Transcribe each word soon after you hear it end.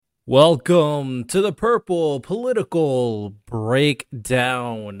Welcome to the Purple Political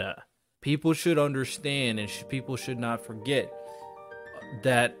Breakdown. People should understand and people should not forget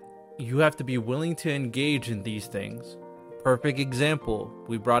that you have to be willing to engage in these things. Perfect example,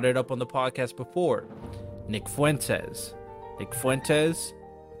 we brought it up on the podcast before. Nick Fuentes. Nick Fuentes,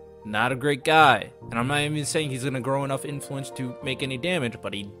 not a great guy. And I'm not even saying he's going to grow enough influence to make any damage,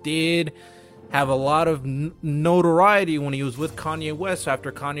 but he did have a lot of notoriety when he was with Kanye West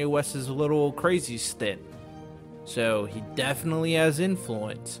after Kanye West's little crazy stint. So he definitely has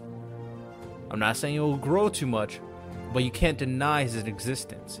influence. I'm not saying it will grow too much, but you can't deny his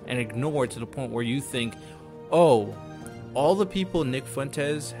existence and ignore it to the point where you think, oh, all the people Nick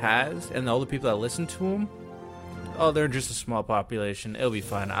Fuentes has and all the people that listen to him, oh, they're just a small population. It'll be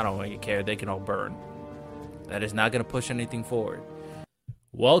fine. I don't really care. They can all burn. That is not going to push anything forward.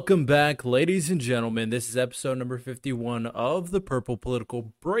 Welcome back, ladies and gentlemen. This is episode number 51 of the Purple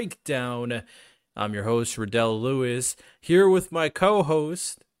Political Breakdown. I'm your host, Riddell Lewis, here with my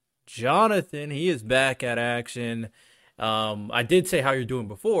co-host, Jonathan. He is back at action. I did say how you're doing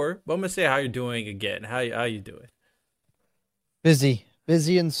before, but I'm going to say how you're doing again. How you doing? Busy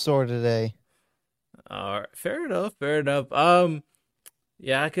and sore today. All right, fair enough.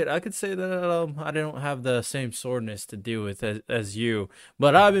 Yeah, I could say that I don't have the same soreness to deal with as you,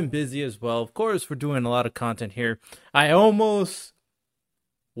 but I've been busy as well. Of course, we're doing a lot of content here. I almost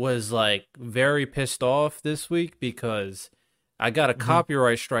was very pissed off this week because I got a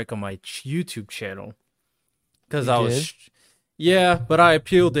copyright strike on my YouTube channel because but I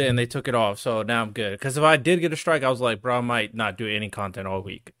appealed it and they took it off, so now I'm good. Because if I did get a strike, I was like, bro, I might not do any content all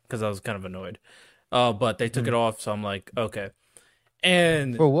week because I was kind of annoyed. But they took it off, so I'm like, okay.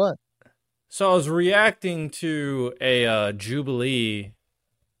 And for what? So I was reacting to a Jubilee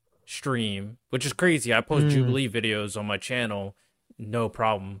stream, which is crazy. I post Jubilee videos on my channel, no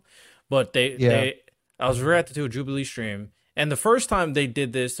problem. But I was reacting to a Jubilee stream, and the first time they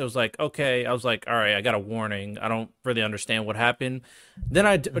did this, I was like, okay. I was like, all right, I got a warning. I don't really understand what happened. Then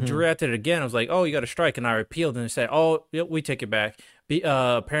I reacted again. I was like, oh, you got a strike, and I appealed, and they said, oh, yeah, we take it back.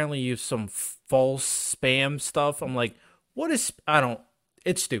 Apparently, you have some false spam stuff. I'm like,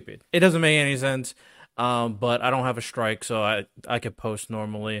 it's stupid. It doesn't make any sense. But I don't have a strike, so I could post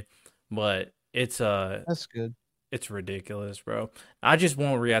normally. But that's good. It's ridiculous, bro. I just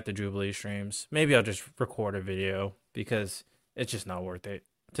won't react to Jubilee streams. Maybe I'll just record a video because it's just not worth it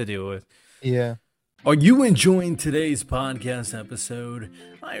to deal with. Yeah. Are you enjoying today's podcast episode?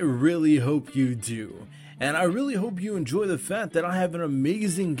 I really hope you do. And I really hope you enjoy the fact that I have an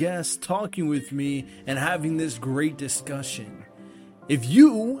amazing guest talking with me and having this great discussion. If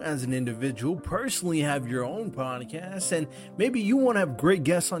you, as an individual, personally have your own podcast and maybe you want to have great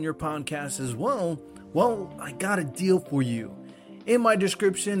guests on your podcast as well, I got a deal for you. In my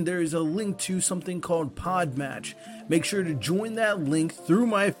description, there is a link to something called Podmatch. Make sure to join that link through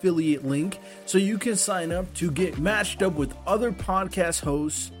my affiliate link so you can sign up to get matched up with other podcast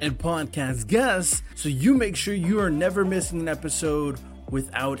hosts and podcast guests so you make sure you are never missing an episode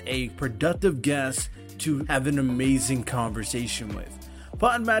without a productive guest to have an amazing conversation with.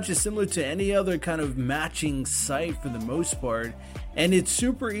 Podmatch is similar to any other kind of matching site for the most part, and it's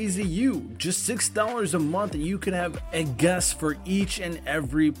super easy to use. Just $6 a month and you can have a guest for each and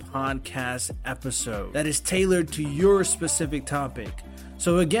every podcast episode that is tailored to your specific topic.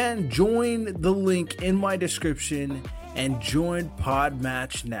 So again, join the link in my description and join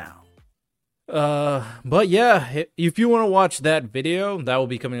Podmatch now. But yeah, if you want to watch that video, that will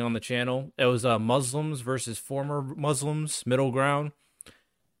be coming on the channel. It was Muslims versus former Muslims, middle ground.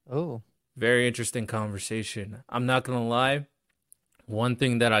 Oh, very interesting conversation. I'm not gonna lie. One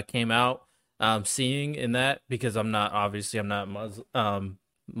thing that I came out seeing in that, because I'm not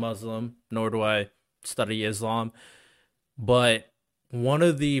Muslim, nor do I study Islam, but one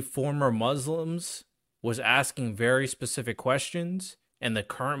of the former Muslims was asking very specific questions, and the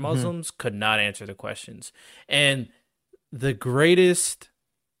current Muslims could not answer the questions. And the greatest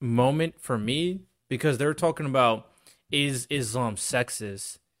moment for me, because they're talking about, is Islam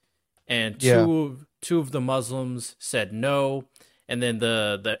sexist? And two of the Muslims said no. And then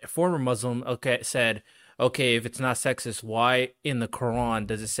the former Muslim said, okay, if it's not sexist, why in the Quran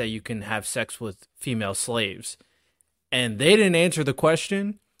does it say you can have sex with female slaves? And they didn't answer the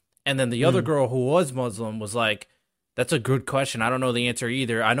question. And then the other girl who was Muslim was like, that's a good question. I don't know the answer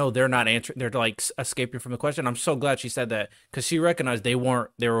either. I know they're not answering. They're like escaping from the question. I'm so glad she said that because she recognized they were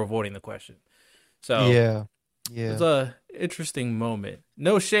avoiding the question. So yeah. It's a interesting moment.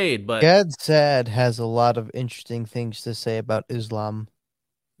 No shade, but Gad Saad has a lot of interesting things to say about Islam.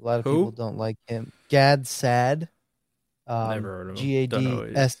 A lot of people don't like him. Gad Saad. Never heard of him. Don't know who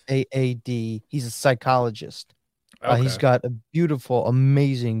he is. Gad Saad. He's a psychologist. He's Okay. got a beautiful,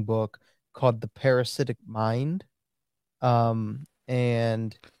 amazing book called The Parasitic Mind.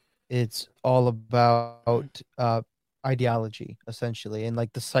 And it's all about ideology, essentially, and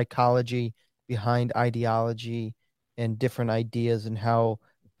like the psychology behind ideology and different ideas and how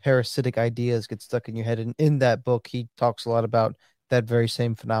parasitic ideas get stuck in your head. And in that book, he talks a lot about that very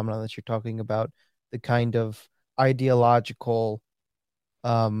same phenomenon that you're talking about, the kind of ideological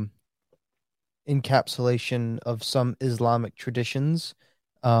um, encapsulation of some Islamic traditions,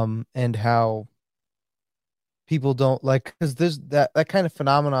 and how people don't like, because there's that kind of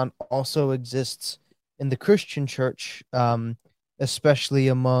phenomenon also exists in the Christian church, especially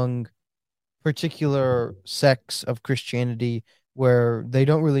among particular sects of Christianity where they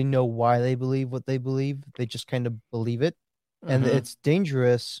don't really know why they believe what they believe. They just kind of believe it. And Mm-hmm. it's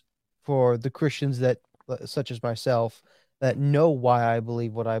dangerous for the Christians that, such as myself, that know why I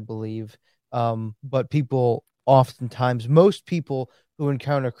believe what I believe. But people oftentimes, most people who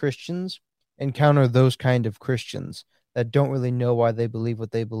encounter Christians encounter those kind of Christians that don't really know why they believe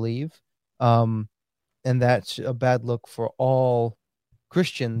what they believe. Um, and that's a bad look for all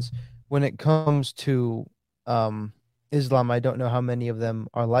Christians. When it comes to um, Islam, I don't know how many of them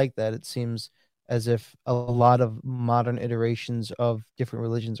are like that. It seems as if a lot of modern iterations of different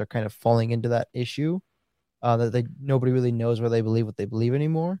religions are kind of falling into that issue, that they nobody really knows where they believe what they believe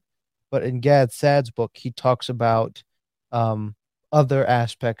anymore. But in Gad Saad's book, he talks about um, other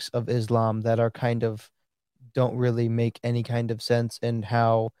aspects of Islam that are kind of don't really make any kind of sense, and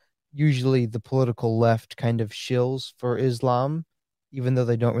how usually the political left kind of shills for Islam, even though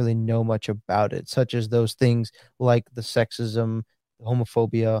they don't really know much about it, such as those things like the sexism, the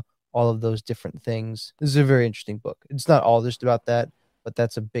homophobia, all of those different things. This is a very interesting book. It's not all just about that, but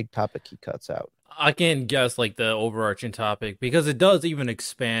that's a big topic he cuts out. I can't guess like the overarching topic because it does even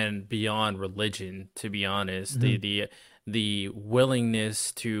expand beyond religion, to be honest. Hmm. The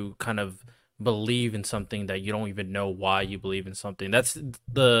willingness to kind of believe in something that you don't even know why you believe in something. That's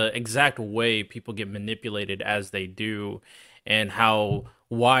the exact way people get manipulated as they do, and how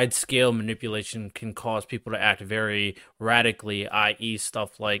wide scale manipulation can cause people to act very radically, i.e.,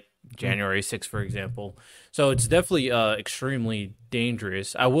 stuff like January 6th, for example. So it's definitely extremely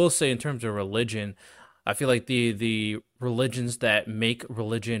dangerous. I will say, in terms of religion, I feel like the religions that make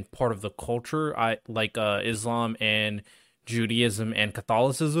religion part of the culture, I like Islam and Judaism and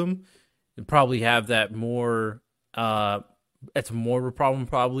Catholicism, probably have that more. It's more of a problem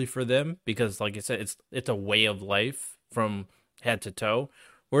probably for them because, like I said, it's a way of life from head to toe.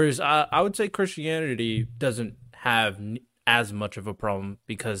 Whereas I would say Christianity doesn't have as much of a problem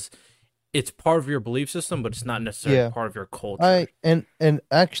because it's part of your belief system, but it's not necessarily Yeah. part of your I culture. and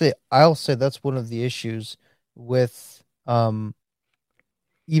actually I'll say that's one of the issues with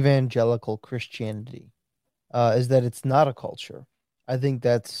evangelical Christianity, is that it's not a culture. I think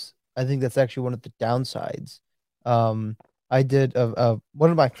that's actually one of the downsides. I did one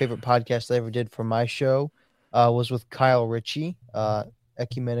of my favorite podcasts I ever did for my show was with Kyle Ritchie.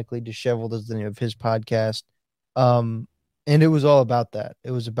 Ecumenically Disheveled is the name of his podcast. Um, and it was all about that.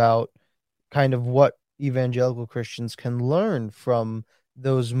 It was about kind of what evangelical Christians can learn from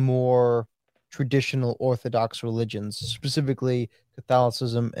those more traditional Orthodox religions, specifically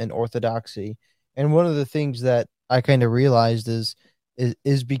Catholicism and Orthodoxy. And one of the things that I kind of realized is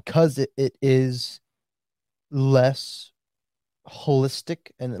because it is less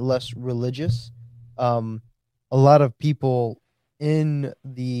holistic and less religious. Um, a lot of people in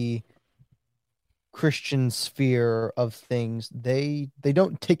the Christian sphere of things, they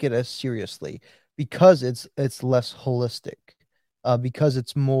don't take it as seriously because it's less holistic, because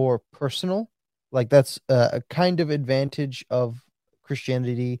it's more personal. Like that's a kind of advantage of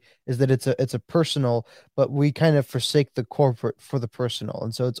Christianity, is that it's a personal, but we kind of forsake the corporate for the personal,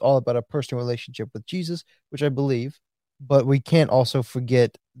 and so it's all about a personal relationship with Jesus, which I believe. But we can't also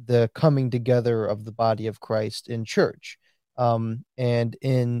forget the coming together of the body of Christ in church, and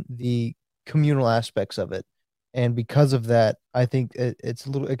in the communal aspects of it. And because of that, I think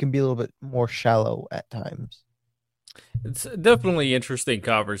it can be a little bit more shallow at times. It's definitely interesting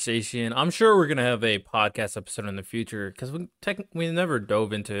conversation. I'm sure we're gonna have a podcast episode in the future because we never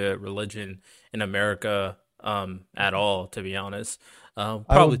dove into religion in America at all, to be honest. I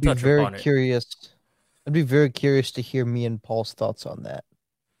Probably would be touch very upon it. curious. I'd be very curious to hear me and Paul's thoughts on that,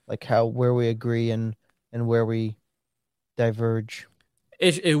 like how where we agree and where we diverge.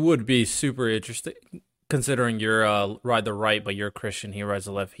 It would be super interesting considering you're ride the right, but you're Christian. He rides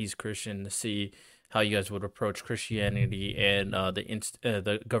the left. He's Christian. To see how you guys would approach Christianity and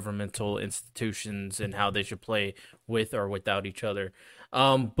the governmental institutions and how they should play with or without each other.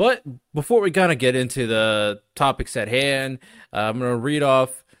 But before we kind of get into the topics at hand, I'm gonna read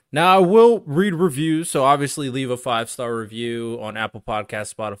off. Now I will read reviews, so obviously leave a 5-star review on Apple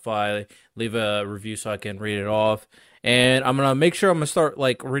Podcasts, Spotify. Leave a review so I can read it off. And I'm gonna make sure I'm gonna start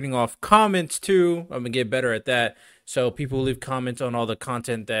like reading off comments too. I'm gonna get better at that. So people leave comments on all the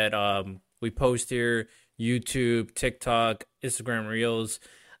content that we post here: YouTube, TikTok, Instagram Reels.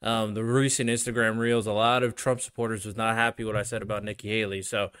 The recent Instagram Reels, a lot of Trump supporters was not happy what I said about Nikki Haley.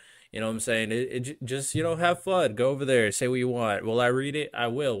 So you know what I'm saying? It just, have fun. Go over there. Say what you want. Will I read it? I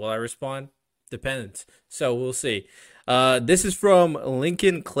will. Will I respond? Depends. So we'll see. This is from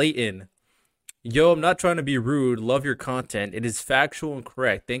Lincoln Clayton. Yo, I'm not trying to be rude. Love your content. It is factual and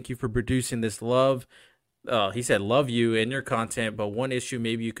correct. Thank you for producing this love. He said, love you and your content, but one issue,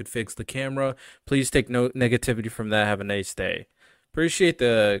 maybe you could fix the camera. Please take no negativity from that. Have a nice day. Appreciate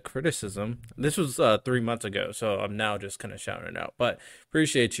the criticism. This was 3 months ago, so I'm now just kind of shouting it out. But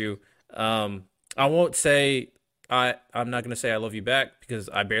appreciate you. I won't say I'm not gonna say I love you back because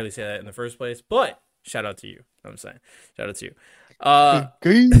I barely say that in the first place. But shout out to you. You know what I'm saying, shout out to you.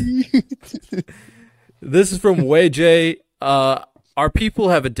 This is from Way J. Our people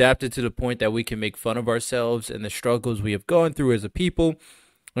have adapted to the point that we can make fun of ourselves and the struggles we have gone through as a people.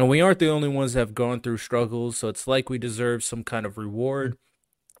 And we aren't the only ones that have gone through struggles, so it's like we deserve some kind of reward.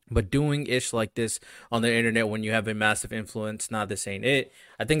 But doing ish like this on the internet when you have a massive influence, nah, this ain't it.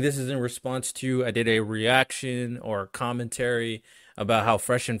 I think this is in response to, I did a reaction or commentary about how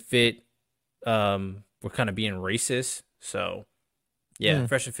Fresh and Fit were kind of being racist. So, yeah,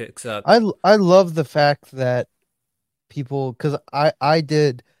 Fresh and Fit up. I love the fact that people, because I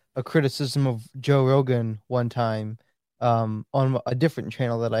did a criticism of Joe Rogan one time, on a different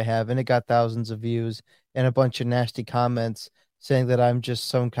channel that I have, and it got thousands of views and a bunch of nasty comments saying that I'm just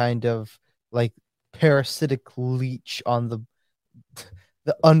some kind of like parasitic leech on the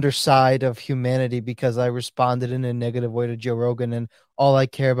underside of humanity because I responded in a negative way to Joe Rogan, and all I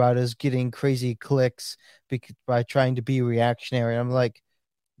care about is getting crazy clicks by trying to be reactionary. I'm like,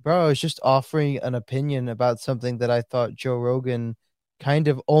 bro, I was just offering an opinion about something that I thought Joe Rogan kind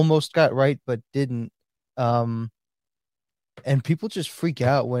of almost got right but didn't. And people just freak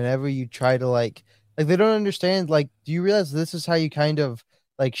out whenever you try to like they don't understand. Like, do you realize this is how you kind of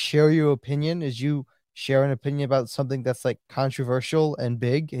like share your opinion? Is you share an opinion about something that's like controversial and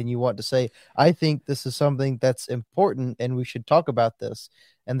big, and you want to say, I think this is something that's important and we should talk about this.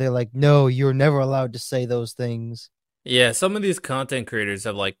 And they're like, no, you're never allowed to say those things. Yeah, some of these content creators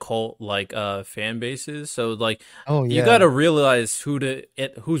have like cult like fan bases. So like Oh you yeah. gotta realize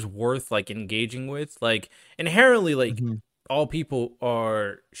who's worth like engaging with. Like inherently like Mm-hmm. all people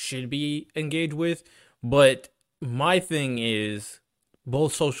should be engaged with, but my thing is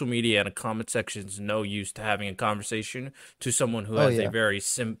both social media and a comment section is no use to having a conversation to someone who Oh has a yeah. very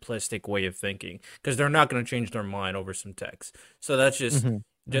simplistic way of thinking because they're not going to change their mind over some text. So that's just Mm-hmm.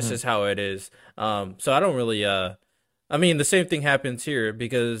 just Mm-hmm. as how it is. So I don't really I mean the same thing happens here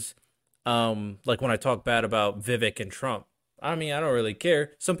because like when I talk bad about Vivek and Trump, I mean I don't really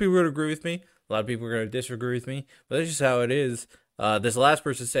care. Some people would agree with me, a lot of people are going to disagree with me, but that's just how it is. This last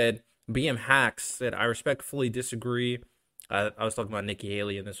person said, BM Hacks said, I respectfully disagree. I was talking about Nikki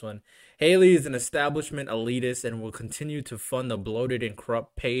Haley in this one. Haley is an establishment elitist and will continue to fund the bloated and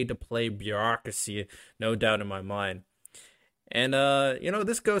corrupt pay-to-play bureaucracy, no doubt in my mind. And,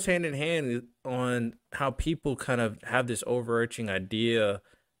 this goes hand in hand on how people kind of have this overarching idea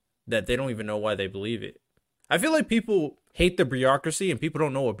that they don't even know why they believe it. I feel like people hate the bureaucracy and people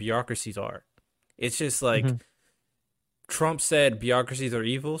don't know what bureaucracies are. It's just like Mm-hmm. Trump said bureaucracies are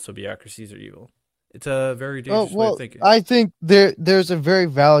evil, so bureaucracies are evil. It's a very Oh dangerous way of well, thinking. I think there's a very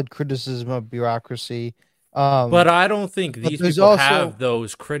valid criticism of bureaucracy. But I don't think But these there's people have also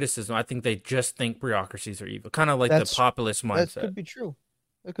those criticisms. I think they just think bureaucracies are evil. Kind of like the that's populist that mindset. could be true.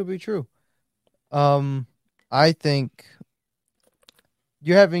 That could be true. Um, I think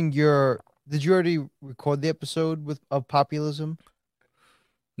you're having your. Did you already record the episode with of populism?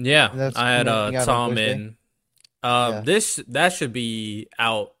 Yeah, And that's I had coming out on Tom Thursday. in. Yeah, That should be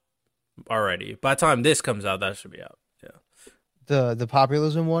out already. By the time this comes out, that should be out. Yeah. the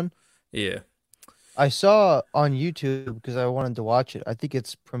populism one. Yeah. I saw on YouTube because I wanted to watch it. I think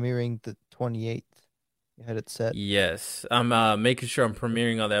it's premiering the 28th. You had it set. Yes, I'm making sure I'm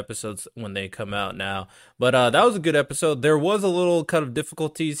premiering all the episodes when they come out now. But that was a good episode. There was a little kind of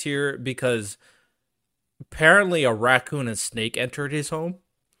difficulties here because apparently a raccoon and snake entered his home.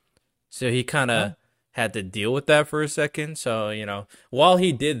 So he kind Huh? of had to deal with that for a second. So, while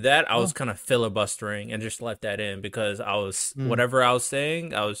he did that, I was Oh, kind of filibustering and just left that in because mm, whatever I was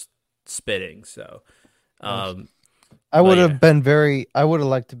saying, I was spitting. So, nice. um, I but would yeah. have been very, I would have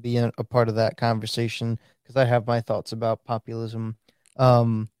liked to be a part of that conversation because I have my thoughts about populism.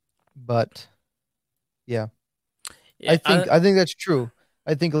 Um, but yeah, Yeah, I think that's true.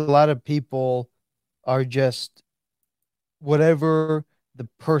 I think a lot of people are just whatever the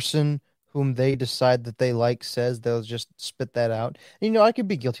person whom they decide that they like says, they'll just spit that out. And, I could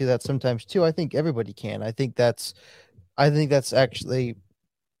be guilty of that sometimes too. I think everybody can. I think that's actually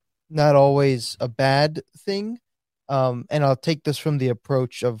not always a bad thing. And I'll take this from the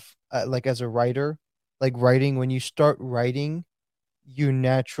approach of like as a writer, like writing, when you start writing, you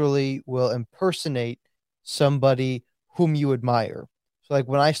naturally will impersonate somebody whom you admire. So, like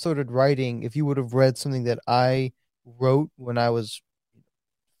when I started writing, if you would have read something that I wrote when I was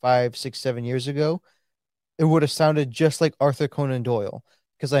 5, 6, 7 years ago, it would have sounded just like Arthur Conan Doyle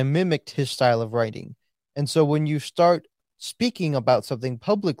because I mimicked his style of writing. And so when you start speaking about something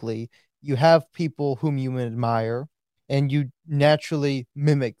publicly, you have people whom you admire and you naturally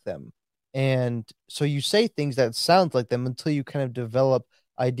mimic them. And so you say things that sound like them until you kind of develop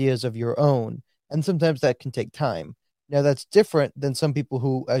ideas of your own. And sometimes that can take time. Now, that's different than some people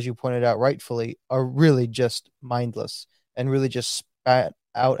who, as you pointed out rightfully, are really just mindless and really just spat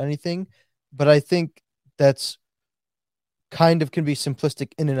out anything. But I think that's kind of can be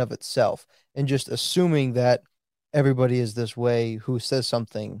simplistic in and of itself, and just assuming that everybody is this way who says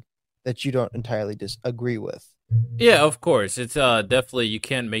something that you don't entirely disagree with. Yeah, of course. It's definitely you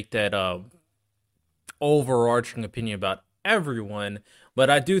can't make that overarching opinion about everyone, but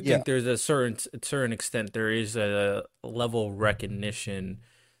I do Yeah. think there's a certain extent there is a level of recognition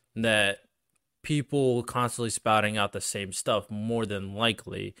that people constantly spouting out the same stuff more than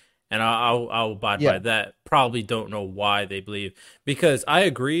likely, and I'll abide by Yeah. that. Probably don't know why they believe, because I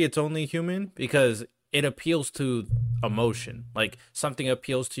agree it's only human, because it appeals to emotion. Like something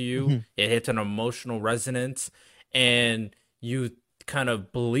appeals to you, Hmm. it hits an emotional resonance, and you kind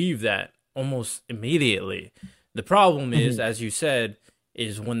of believe that almost immediately. The problem is, Hmm. as you said,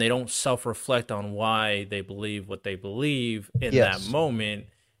 is when they don't self-reflect on why they believe what they believe in that Yes. moment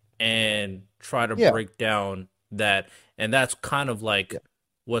and try to Yeah. break down that. And that's kind of like Yeah.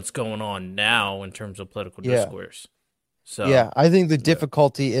 what's going on now in terms of political Yeah. discourse. So, Yeah. I think the yeah.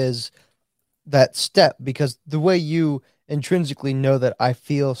 difficulty is that step, because the way you intrinsically know that I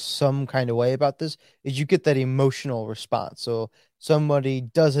feel some kind of way about this is you get that emotional response. So somebody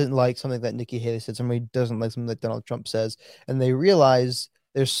doesn't like something that Nikki Haley said, somebody doesn't like something that Donald Trump says, and they realize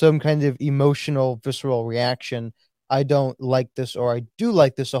there's some kind of emotional, visceral reaction. I don't like this, or I do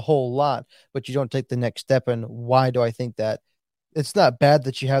like this a whole lot, but you don't take the next step. And why do I think that? It's not bad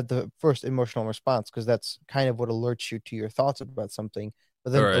that you have the first emotional response because that's kind of what alerts you to your thoughts about something.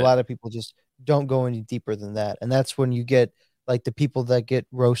 But All then a right. lot of people just don't go any deeper than that, and that's when you get like the people that get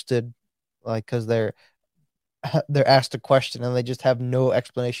roasted, like because they're asked a question and they just have no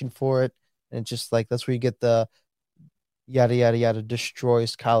explanation for it, and it's just like that's where you get the yada yada yada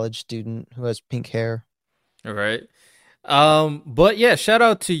destroys college student who has pink hair. All right. But yeah, shout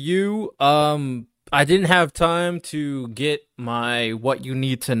out to you. I didn't have time to get my what you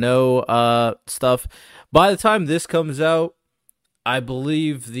need to know stuff. By the time this comes out, I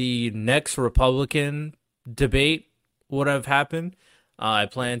believe the next Republican debate would have happened. I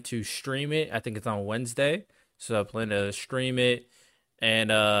plan to stream it. I think it's on Wednesday, so I plan to stream it,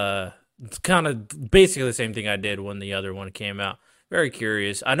 and it's kind of basically the same thing I did when the other one came out. Very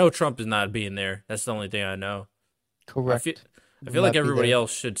curious. I know Trump is not being there. That's the only thing I know. I feel Correct. I Will feel like not be everybody there.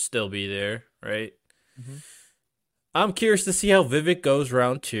 else should still be there, right? Mhm. I'm curious to see how Vivek goes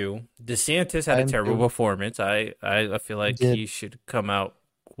round two. DeSantis had I a am terrible too. performance. I feel He like did. he should come out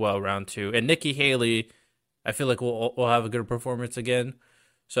well round two. And Nikki Haley, I feel like we'll have a good performance again.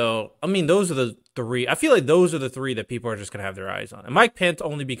 So I mean, those are the three. I feel like those are the three that people are just gonna have their eyes on. And Mike Pence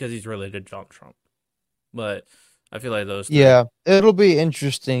only because he's related to Donald Trump. But I feel like those three. Yeah, it'll be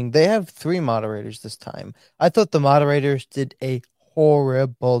interesting. They have three moderators this time. I thought the moderators did a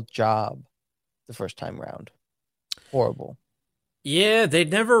horrible job the first time round. Horrible. Yeah, they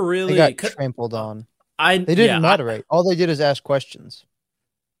never They really. got trampled Uh, on. I They yeah, didn't moderate. All they did is ask questions.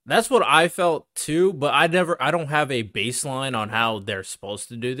 That's what I felt too, but I don't have a baseline on how they're supposed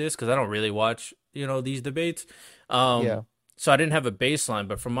to do this because I don't really watch, these debates. Yeah, Um, so I didn't have a baseline,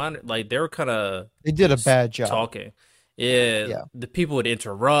 but from my like they were kind of they did a just bad job. talking. Yeah, Yeah, the people would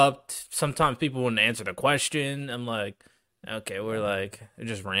interrupt. Sometimes people wouldn't answer the question. I'm like, okay, we're yeah. like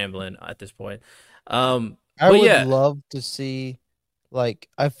just rambling at this point. I But would yeah, love to see, like,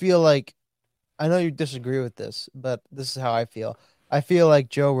 I feel like I know you disagree with this, but this is how I feel. I feel like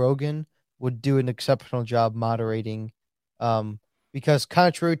Joe Rogan would do an exceptional job moderating, um, because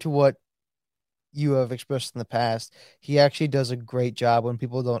contrary to what you have expressed in the past, he actually does a great job when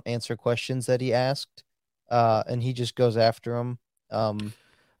people don't answer questions that he asked, and he just goes after them. Um,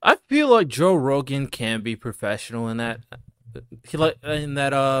 I feel like Joe Rogan can be professional in that he like in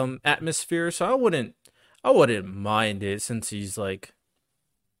that atmosphere, so I wouldn't mind it since he's like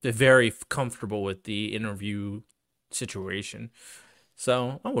very comfortable with the interview situation.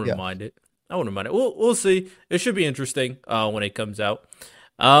 So I wouldn't yeah. mind it. I wouldn't mind it. We'll see. It should be interesting when it comes out.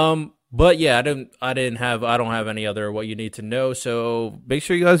 But yeah, I don't have any other what you need to know. So make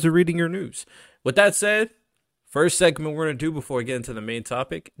sure you guys are reading your news. With that said, first segment we're gonna do before we get into the main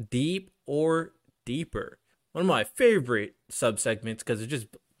topic: deep or deeper. One of my favorite subsegments because it's just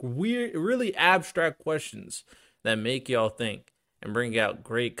weird, really abstract questions that make y'all think and bring out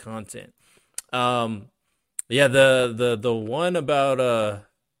great content. Um, yeah, the one about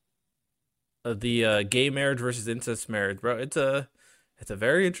the gay marriage versus incest marriage, bro. It's a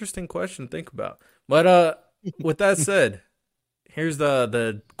very interesting question to think about. But with that said, here's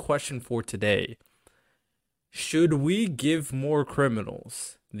the question for today. Should we give more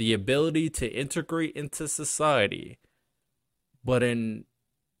criminals the ability to integrate into society, but in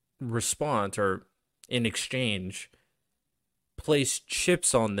response or in exchange, place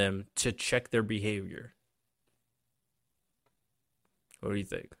chips on them to check their behavior? What do you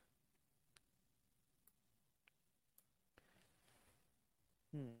think?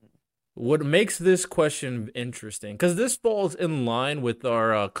 Hmm. What makes this question interesting, because this falls in line with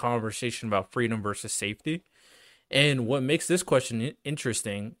our conversation about freedom versus safety. And what makes this question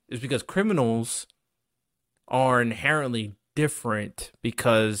interesting is because criminals are inherently different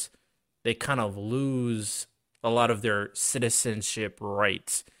because they kind of lose a lot of their citizenship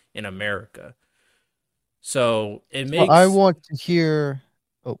rights in America. So it So I makes, want to hear.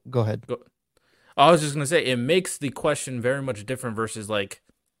 Oh, go ahead. I was just going to say, it makes the question very much different versus like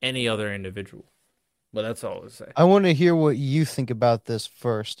any other individual. But that's all I would say. I want to hear what you think about this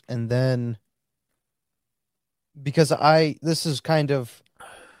first, and then because I this is kind of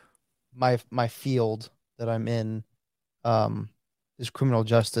my field that I'm in, um, is criminal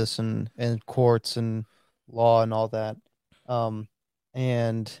justice and courts and law and all that. Um,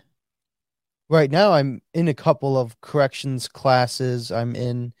 and right now I'm in a couple of corrections classes. I'm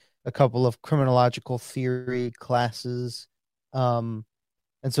in a couple of criminological theory classes. Um,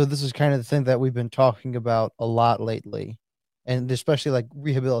 and so this is kind of the thing that we've been talking about a lot lately, and especially like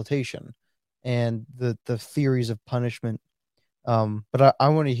rehabilitation and the theories of punishment. But I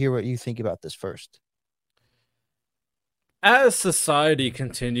want to hear what you think about this first. As society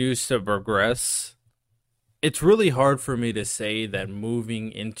continues to progress, it's really hard for me to say that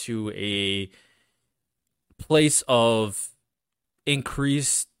moving into a place of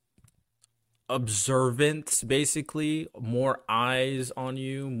increased observance, basically more eyes on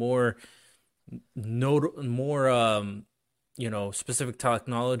you, more specific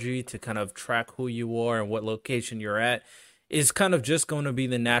technology to kind of track who you are and what location you're at, is kind of just going to be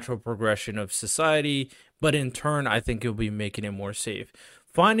the natural progression of society. But in turn, I think it'll be making it more safe.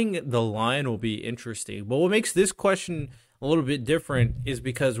 Finding the line will be interesting. But what makes this question a little bit different is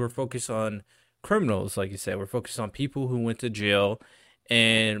because we're focused on criminals, like you said. We're focused on people who went to jail,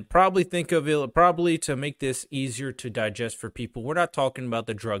 and probably think of it, probably to make this easier to digest for people. We're not talking about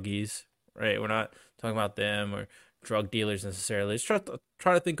the druggies, right? We're not talking about them or drug dealers necessarily. Let's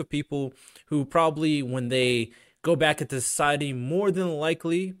try to think of people who probably, when they go back into society, more than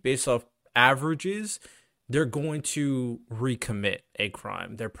likely, based off averages, they're going to recommit a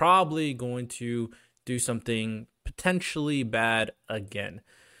crime. They're probably going to do something potentially bad again.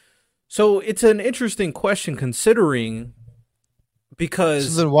 So it's an interesting question considering, So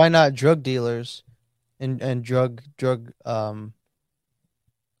because then why not drug dealers and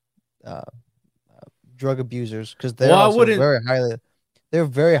uh, drug abusers? Because well, I wouldn't they're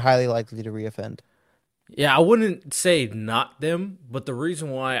very highly likely to reoffend. yeah, I wouldn't say not them, but the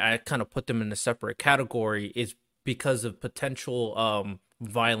reason why I kind of put them in a separate category is because of potential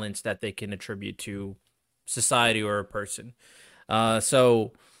violence that they can attribute to society or a person.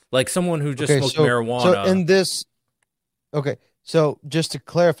 So like someone who just Okay, smoked so marijuana. in this, okay, so just to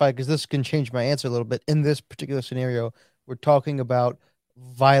clarify, because this can change my answer a little bit. In this particular scenario, we're talking about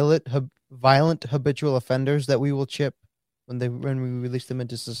violent habitual offenders that we will chip when we release them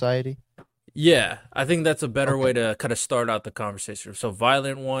into society. Yeah, I think that's a better Okay. way to kind of start out the conversation. So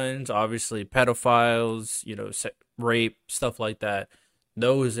violent ones, obviously pedophiles, rape, stuff like that.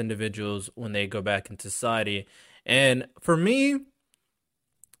 Those individuals when they go back into society. And for me,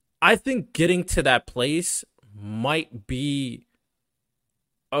 I think getting to that place might be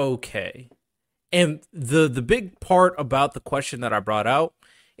okay. And the big part about the question that I brought out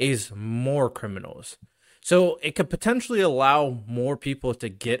is more criminals. So it could potentially allow more people to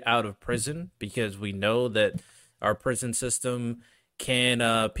get out of prison because we know that our prison system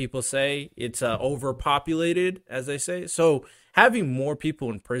can people say it's overpopulated, as they say. So having more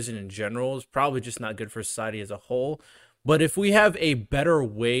people in prison in general is probably just not good for society as a whole. But if we have a better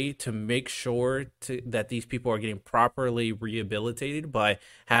way to make sure that these people are getting properly rehabilitated by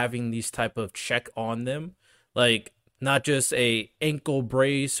having these type of check on them, like not just a ankle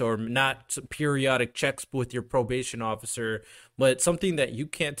brace or not periodic checks with your probation officer, but something that you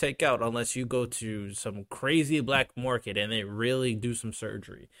can't take out unless you go to some crazy black market and they really do some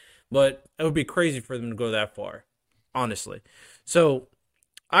surgery. But it would be crazy for them to go that far, honestly. So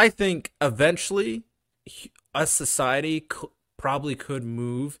I think eventually a society probably could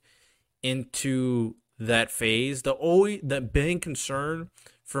move into that phase. The main concern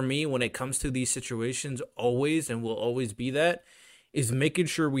for me when it comes to these situations always and will always be that is making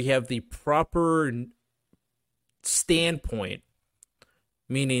sure we have the proper standpoint,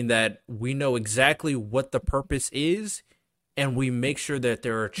 meaning that we know exactly what the purpose is and we make sure that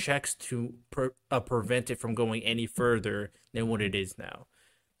there are checks to prevent it from going any further than what it is now.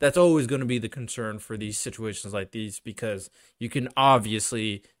 That's always going to be the concern for these situations like these because you can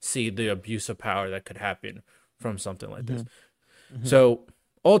obviously see the abuse of power that could happen from something like this. Mm-hmm. So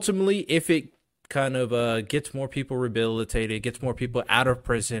ultimately, if it kind of gets more people rehabilitated, gets more people out of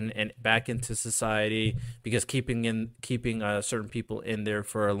prison and back into society, because keeping certain people in there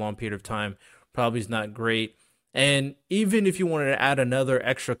for a long period of time probably is not great. And even if you wanted to add another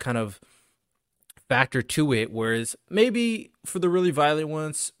extra kind of factor to it, whereas maybe for the really violent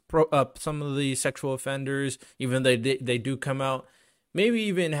ones, some of the sexual offenders, even though they do come out, maybe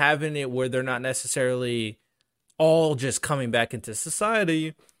even having it where they're not necessarily all just coming back into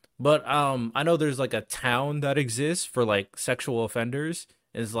society, but I know there's like a town that exists for like sexual offenders.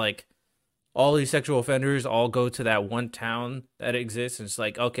 Is like all these sexual offenders all go to that one town that exists, and it's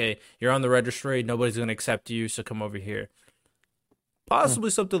like, okay, you're on the registry, nobody's gonna accept you, so come over here. Possibly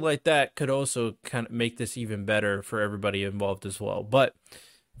something like that could also kind of make this even better for everybody involved as well. But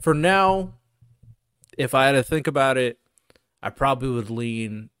for now, if I had to think about it, I probably would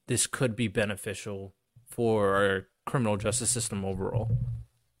lean this could be beneficial for our criminal justice system overall.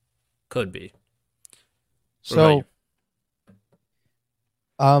 Could be. So,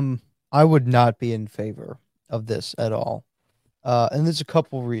 I would not be in favor of this at all. And there's a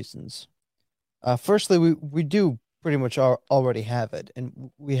couple reasons. Firstly, we do pretty much already have it,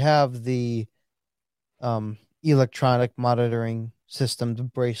 and we have the electronic monitoring system, the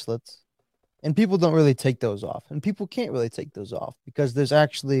bracelets, and people don't really take those off, and people can't really take those off because there's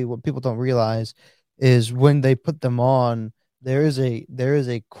actually what people don't realize is when they put them on, there is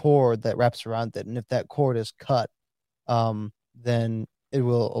a cord that wraps around it, and if that cord is cut, then it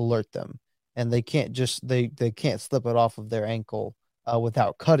will alert them, and they can't just they can't slip it off of their ankle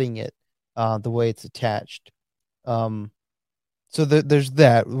without cutting it the way it's attached. So there's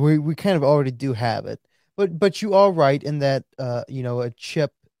that. We kind of already do have it, but you are right in that a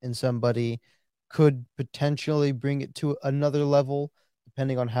chip in somebody could potentially bring it to another level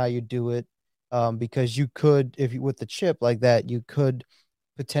depending on how you do it. Because you could, if you with the chip like that, you could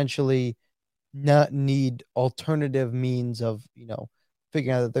potentially not need alternative means of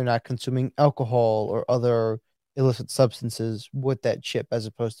figuring out that they're not consuming alcohol or other illicit substances with that chip, as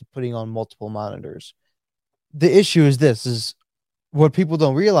opposed to putting on multiple monitors. The issue is this is what people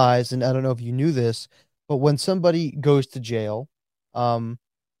don't realize, and I don't know if you knew this, but when somebody goes to jail, and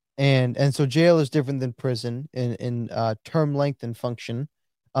so jail is different than prison in term length and function.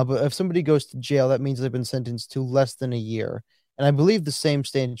 But if somebody goes to jail, that means they've been sentenced to less than a year. And I believe the same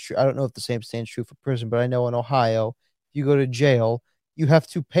stands true. I don't know if the same stands true for prison, but I know in Ohio, if you go to jail, you have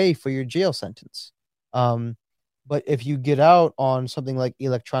to pay for your jail sentence. But if you get out on something like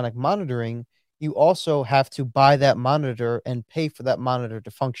electronic monitoring, you also have to buy that monitor and pay for that monitor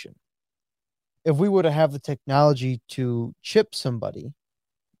to function. If we were to have the technology to chip somebody,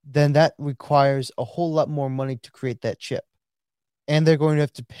 then that requires a whole lot more money to create that chip. And they're going to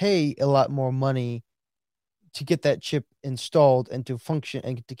have to pay a lot more money to get that chip installed and to function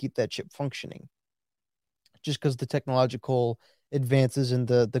and to keep that chip functioning. Just because the technological advances and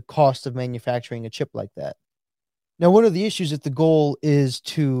the cost of manufacturing a chip like that. Now, one of the issues, if the goal is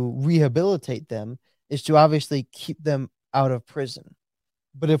to rehabilitate them, is to obviously keep them out of prison.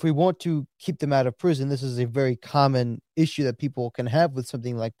 But if we want to keep them out of prison, this is a very common issue that people can have with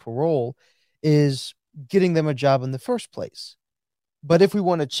something like parole, is getting them a job in the first place. But if we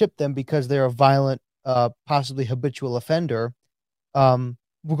want to chip them because they're a violent, possibly habitual offender,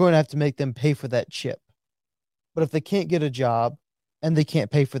 we're going to have to make them pay for that chip. But if they can't get a job and they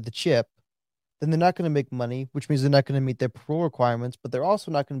can't pay for the chip, then they're not going to make money, which means they're not going to meet their parole requirements, but they're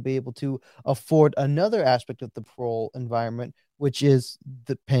also not going to be able to afford another aspect of the parole environment, which is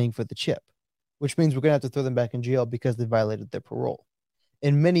the paying for the chip, which means we're going to have to throw them back in jail because they violated their parole.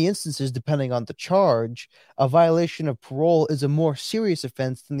 In many instances, depending on the charge, a violation of parole is a more serious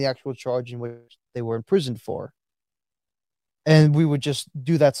offense than the actual charge in which they were imprisoned for. And we would just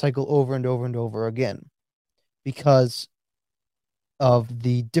do that cycle over and over and over again because of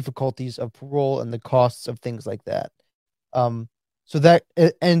the difficulties of parole and the costs of things like that. Um, so that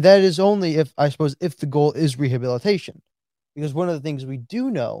and that is only if I suppose if the goal is rehabilitation, because one of the things we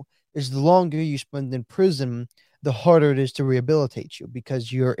do know is the longer you spend in prison, the harder it is to rehabilitate you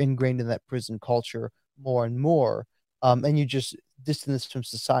because you're ingrained in that prison culture more and more, and you just distance from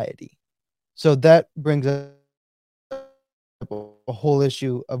society. So that brings up a whole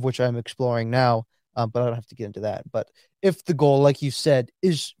issue of which I'm exploring now, but I don't have to get into that. But if the goal, like you said,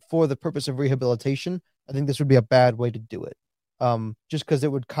 is for the purpose of rehabilitation, I think this would be a bad way to do it, just because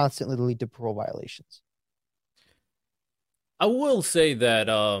it would constantly lead to parole violations. I will say that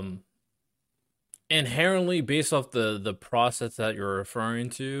inherently based off the process that you're referring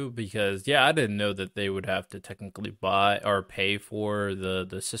to, because yeah, I didn't know that they would have to technically buy or pay for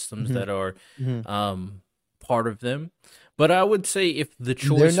the systems Hmm. that are Hmm. um part of them. But I would say if the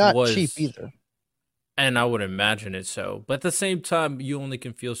They're choice not cheap was, either. and I would imagine it so, but at the same time you only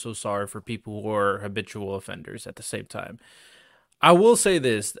can feel so sorry for people who are habitual offenders at the same time. I will say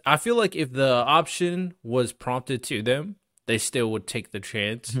this. I feel like if the option was prompted to them, they still would take the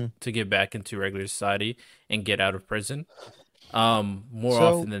chance Hmm. to get back into regular society and get out of prison. More So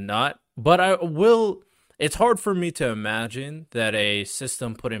often than not. But I will it's hard for me to imagine that a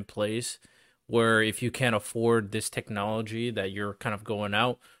system put in place where if you can't afford this technology that you're kind of going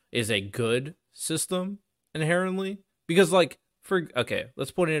out is a good system inherently. Because like for okay,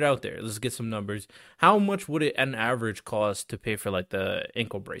 let's point it out there. Let's get some numbers. How much would it an average cost to pay for like the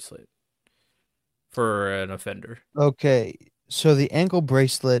ankle bracelet for an offender? okay, so the ankle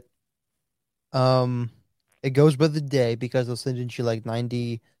bracelet, um, it goes by the day because they'll send you like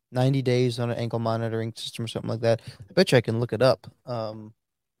 90 days on an ankle monitoring system or something like that. I bet you I can look it up.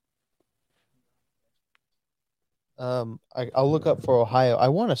 I'll look up for Ohio. I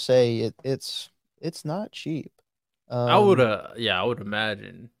want to say it's not cheap. I would Um, yeah, I would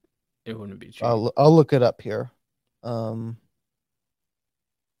imagine it wouldn't be cheap. I'll look it up here. Um,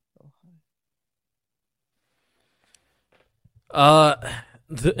 Uh,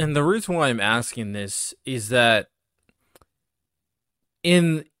 and the reason why I'm asking this is that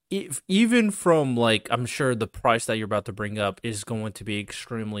in if, even from like I'm sure the price that you're about to bring up is going to be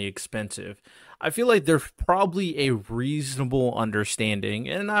extremely expensive. I feel like there's probably a reasonable understanding,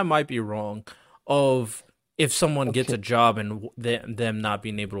 and I might be wrong, of if someone gets okay. a job and them not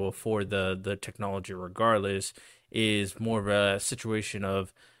being able to afford the technology regardless is more of a situation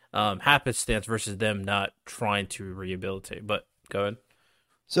of happenstance versus them not trying to rehabilitate. But go ahead.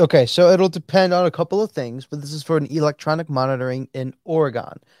 So okay, so it'll depend on a couple of things, but this is for an electronic monitoring in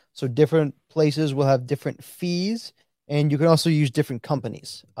Oregon. So different places will have different fees, and you can also use different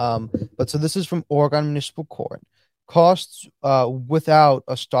companies. But so this is from Oregon Municipal Court. Costs without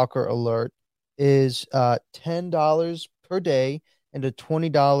a stalker alert is $10 per day and a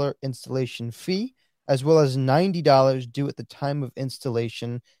 $20 installation fee, as well as $90 due at the time of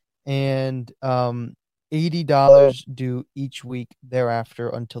installation, and $80 due each week thereafter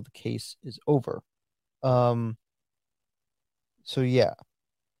until the case is over. Um, so yeah.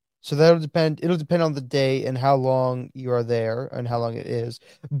 So that'll depend. It'll depend on the day and how long you are there and how long it is.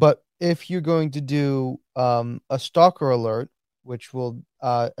 But if you're going to do a stalker alert, which will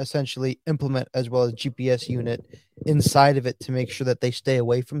essentially implement as well as GPS unit inside of it to make sure that they stay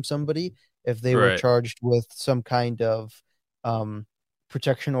away from somebody if they were Right. charged with some kind of um,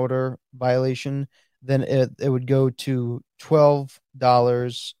 protection order violation, then it would go to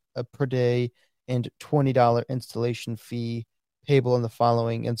 $12 per day and $20 installation fee payable in the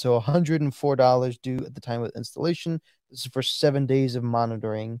following. And so $104 due at the time of installation. This is for 7 days of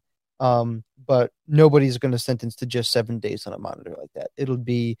monitoring. But nobody's going to sentence to just 7 days on a monitor like that. It'll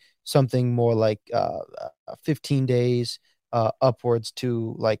be something more like 15 days upwards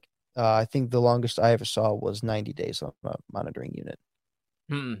to like, I think the longest I ever saw was 90 days on a monitoring unit.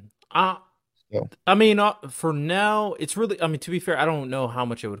 Hmm. Uh, So, I mean, for now, it's really. I mean, to be fair, I don't know how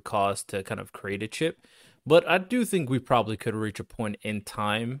much it would cost to kind of create a chip, but I do think we probably could reach a point in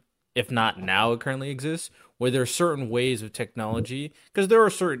time. if not now, it currently exists, where there are certain ways of technology, because there are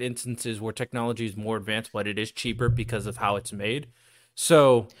certain instances where technology is more advanced, but it is cheaper because of how it's made.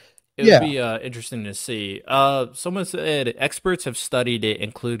 So it would Yeah. be interesting to see. Someone said experts have studied it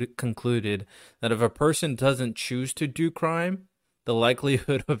and concluded that if a person doesn't choose to do crime, the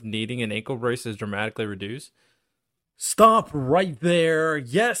likelihood of needing an ankle brace is dramatically reduced. Stop right there.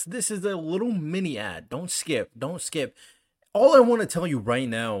 Yes, this is a little mini ad. Don't skip. Don't skip. All I want to tell you right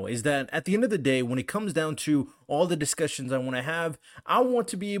now is that at the end of the day, when it comes down to all the discussions I want to have, I want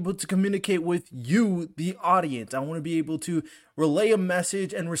to be able to communicate with you, the audience. I want to be able to relay a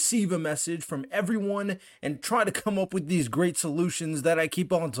message and receive a message from everyone and try to come up with these great solutions that I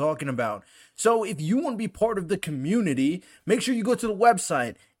keep on talking about. So if you want to be part of the community, make sure you go to the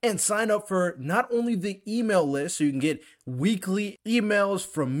website and sign up for not only the email list so you can get weekly emails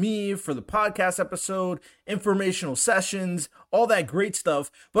from me for the podcast episode, informational sessions, all that great stuff,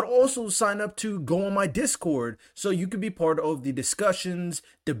 but also sign up to go on my Discord so you can be part of the discussions,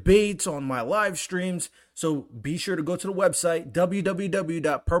 debates on my live streams. So be sure to go to the website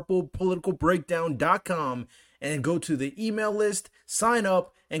www.purplepoliticalbreakdown.com and go to the email list, sign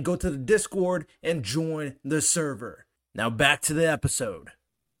up, and go to the Discord and join the server. Now back to the episode.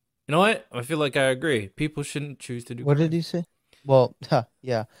 You know what? I feel like I agree. People shouldn't choose to do What crime. did he say? Well,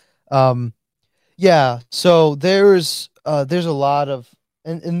 yeah. Yeah, so there's a lot of,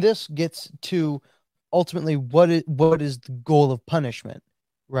 and this gets to ultimately what is the goal of punishment,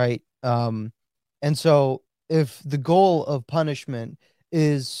 right? And so if the goal of punishment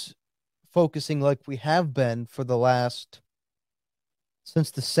is focusing like we have been for the last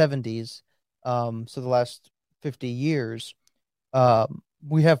since the 70s, so the last 50 years,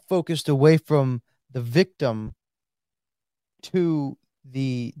 we have focused away from the victim to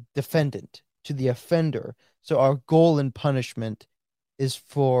the defendant, to the offender. So our goal in punishment is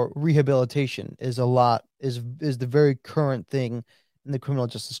for rehabilitation, is the very current thing in the criminal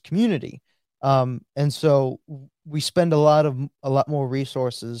justice community. And so we spend a lot more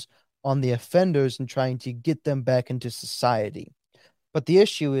resources on the offenders and trying to get them back into society. But the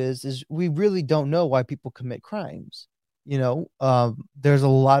issue is we really don't know why people commit crimes. There's a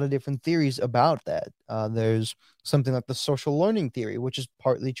lot of different theories about that. There's something like the social learning theory, which is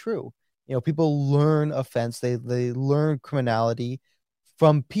partly true. People learn offense, they learn criminality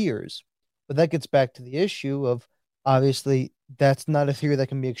from peers. But that gets back to the issue of, obviously that's not a theory that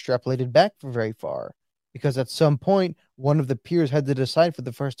can be extrapolated back for very far, because at some point one of the peers had to decide for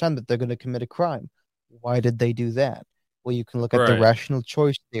the first time that they're going to commit a crime. Why did they do that? Well, you can look at the Right. rational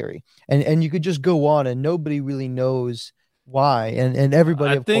choice theory, and you could just go on, and nobody really knows why, and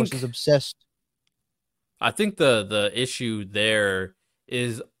everybody I of course is think obsessed. I think the issue there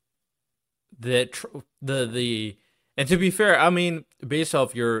is that the and to be fair, I mean, based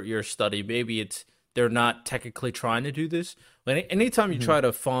off your study, maybe it's they're not technically trying to do this. But anytime you Mhm. try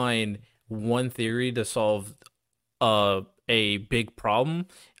to find one theory to solve a big problem,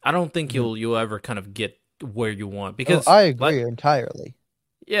 I don't think Mhm. you'll ever kind of get where you want, Oh, because I like agree entirely.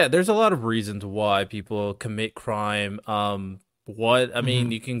 yeah, there's a lot of reasons why people commit crime. What I mean,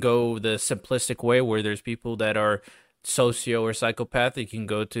 Mhm. you can go the simplistic way where there's people that are socio or psychopath. You can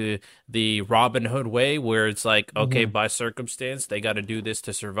go to the Robin Hood way where it's like, okay, Mhm. by circumstance, they got to do this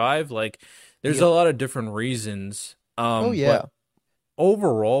to survive. Like, there's a Yep. lot of different reasons. Oh yeah. But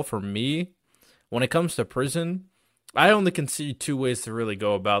overall, for me, when it comes to prison, I only can see two ways to really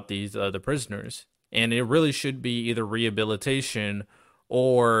go about these the prisoners, and it really should be either rehabilitation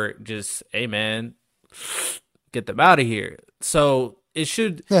or just, hey man, get them out of here. So it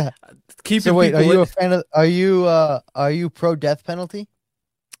should So keeping wait, are people you in. a fan of are you pro death penalty?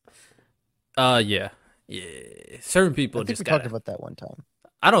 Yeah, yeah. Certain I people think just we talked gotta. about that one time.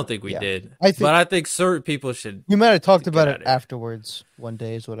 I don't think we Yeah. did, I think but I think certain people should we might have talked get about out it of here. afterwards one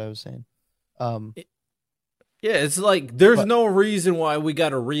day is what I was saying. Um Yeah, it's like there's but no reason why we got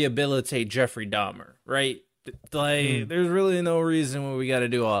to rehabilitate Jeffrey Dahmer, right? Like, mm, there's really no reason why we got to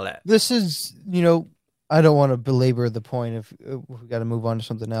do all that. this is, I don't want to belabor the point if we got to move on to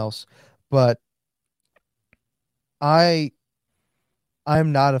something else, but I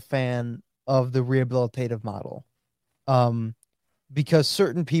I'm not a fan of the rehabilitative model. Um because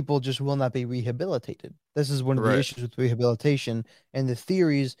certain people just will not be rehabilitated. This is one of the Right. issues with rehabilitation, and the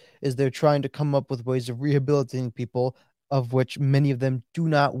theories is they're trying to come up with ways of rehabilitating people, of which many of them do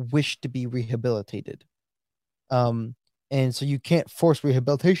not wish to be rehabilitated. Um, and so you can't force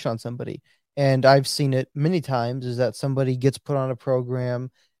rehabilitation on somebody. And I've seen it many times is that somebody gets put on a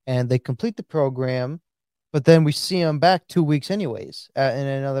program and they complete the program, but then we see them back 2 weeks anyways, in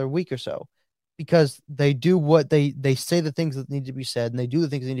another week or so, because they do what they say the things that need to be said, and they do the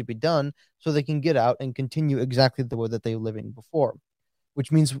things that need to be done, so they can get out and continue exactly the way that they were living before.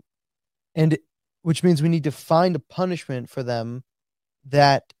 Which means and which means we need to find a punishment for them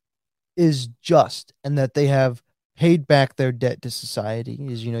that is just, and that they have paid back their debt to society.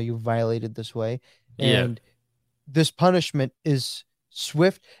 Is, you violated this way, Yeah. and this punishment is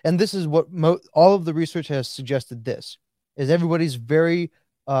swift. And this is what all of the research has suggested. This is everybody's very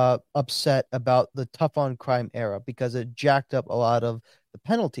upset about the tough on crime era because it jacked up a lot of the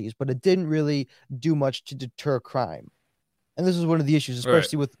penalties, but it didn't really do much to deter crime. And this is one of the issues, Right.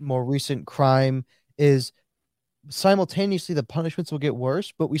 especially with more recent crime, is simultaneously the punishments will get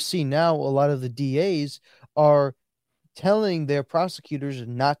worse, but we see now a lot of the DAs are telling their prosecutors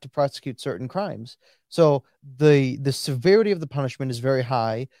not to prosecute certain crimes. So the severity of the punishment is very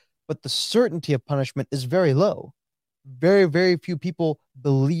high, but the certainty of punishment is very low. Very, very few people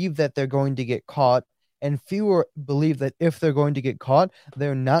believe that they're going to get caught, and fewer believe that if they're going to get caught,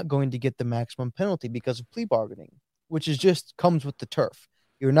 they're not going to get the maximum penalty because of plea bargaining, which is just comes with the turf.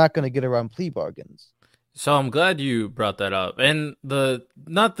 You're not going to get around plea bargains. So I'm glad you brought that up, and the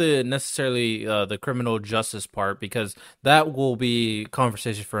not the necessarily the criminal justice part, because that will be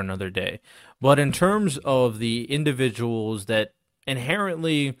conversation for another day. But in terms of the individuals that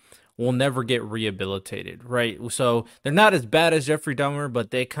inherently will never get rehabilitated, right? So they're not as bad as Jeffrey Dahmer,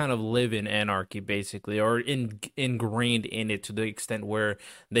 but they kind of live in anarchy basically, or ingrained in it to the extent where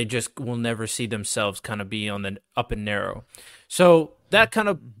they just will never see themselves kind of be on the up and narrow. So that kind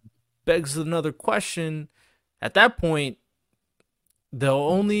of begs another question. At that point, the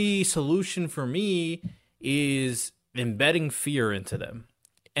only solution for me is embedding fear into them.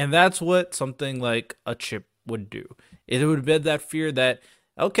 And that's what something like a chip would do. It would embed that fear that,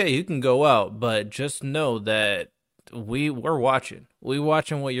 okay, you can go out, but just know that we're watching. We're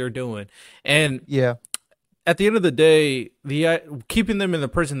watching what you're doing. And Yeah. at the end of the day, the keeping them in the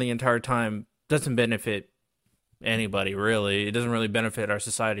prison the entire time doesn't benefit anybody, really. It doesn't really benefit our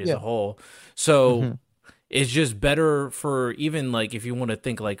society as Yeah. a whole. So Mm-hmm. it's just better for, even like if you want to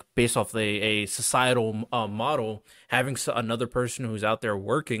think like based off a societal model, having another person who's out there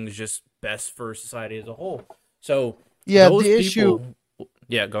working is just best for society as a whole. So Yeah, those the issue people,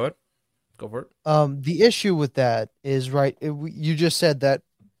 yeah, go ahead, go for it. the issue with that is, right, you just said that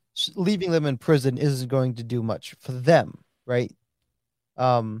leaving them in prison isn't going to do much for them, right?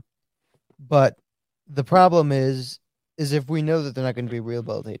 Um but the problem is if we know that they're not going to be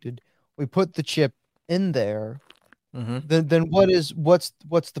rehabilitated, we put the chip in there, Mm-hmm. then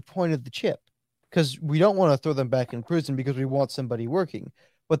what's the point of the chip? Because we don't want to throw them back in prison because we want somebody working.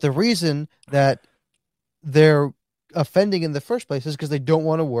 But the reason that they're offending in the first place is because they don't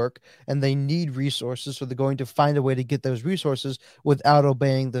want to work and they need resources, so they're going to find a way to get those resources without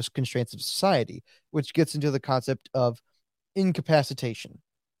obeying the constraints of society, which gets into the concept of incapacitation.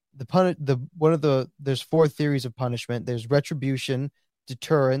 There's four theories of punishment. There's retribution,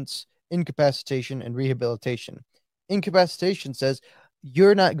 deterrence, incapacitation, and rehabilitation. Incapacitation says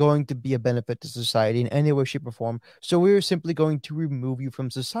you're not going to be a benefit to society in any way, shape, or form, so we're simply going to remove you from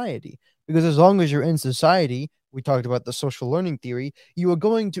society. Because as long as you're in society, we talked about the social learning theory, you are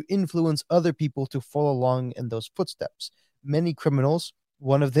going to influence other people to follow along in those footsteps. Many criminals,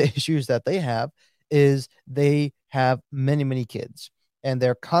 one of the issues that they have is they have many, many kids, and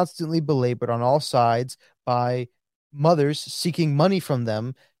they're constantly belabored on all sides by mothers seeking money from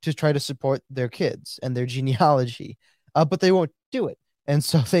them to try to support their kids and their genealogy. But they won't do it. And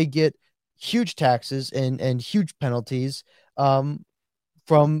so they get huge taxes and huge penalties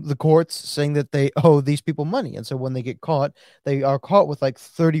from the courts saying that they owe these people money. And so when they get caught, they are caught with like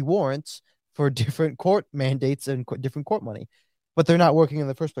 30 warrants for different court mandates and different court money. But they're not working in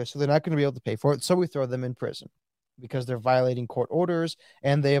the first place, so they're not going to be able to pay for it. So we throw them in prison because they're violating court orders,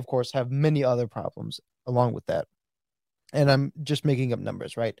 and they, of course, have many other problems along with that. And I'm just making up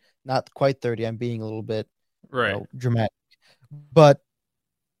numbers, right? Not quite 30. I'm being a little bit Right. dramatic. But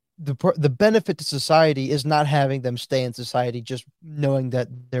the benefit to society is not having them stay in society just knowing that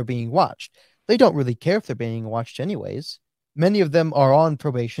they're being watched. They don't really care if they're being watched anyways. Many of them are on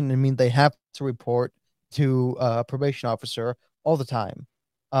probation. I mean, they have to report to a probation officer all the time.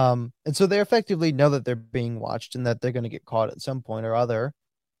 And so they effectively know that they're being watched and that they're going to get caught at some point or other.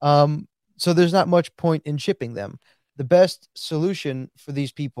 So there's not much point in shipping them. The best solution for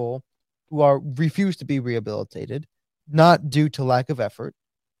these people who are refused to be rehabilitated, not due to lack of effort,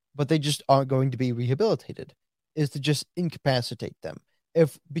 but they just aren't going to be rehabilitated, is to just incapacitate them.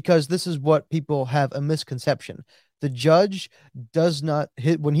 Because this is what people have a misconception. The judge does not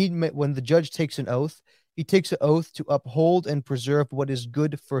hit when the judge takes an oath, he takes an oath to uphold and preserve what is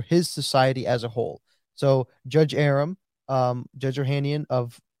good for his society as a whole. So Judge Aram, Judge Ohanian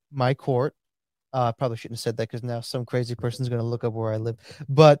of my court, probably shouldn't have said that because now some crazy person's going to look up where I live.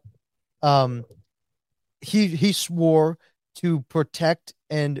 But um, he swore to protect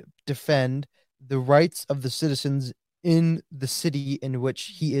and defend the rights of the citizens in the city in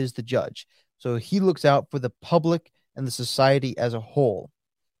which he is the judge. So he looks out for the public and the society as a whole.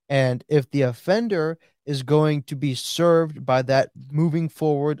 And if the offender is going to be served by that moving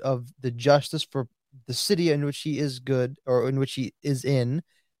forward of the justice for the city in which he is good or in which he is in,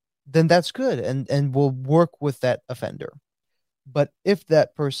 then that's good and will work with that offender. But if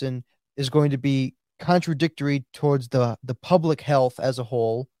that person is going to be contradictory towards the public health as a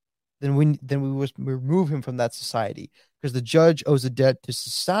whole, then we must remove him from that society because the judge owes a debt to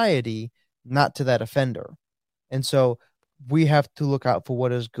society, not to that offender. And so we have to look out for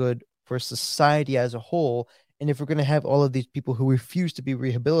what is good for society as a whole. And if we're going to have all of these people who refuse to be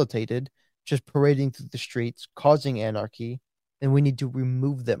rehabilitated, just parading through the streets, causing anarchy, then we need to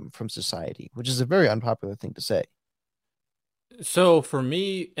remove them from society, which is a very unpopular thing to say. So for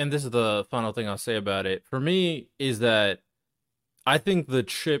me, and this is the final thing I'll say about it, for me is that I think the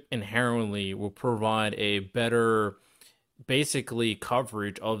chip inherently will provide a better basically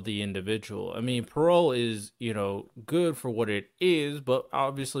coverage of the individual. I mean, parole is, good for what it is, but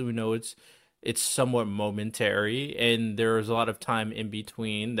obviously we know it's somewhat momentary and there's a lot of time in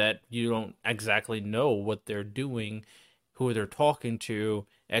between that you don't exactly know what they're doing, who they're talking to,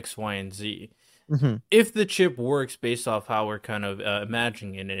 X, Y, and Z. Mm-hmm. If the chip works based off how we're kind of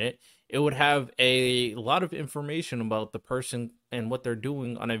imagining it, it would have a lot of information about the person and what they're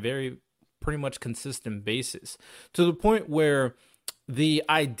doing on a very pretty much consistent basis to the point where the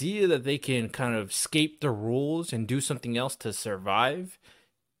idea that they can kind of escape the rules and do something else to survive,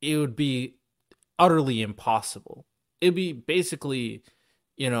 it would be utterly impossible. It'd be basically,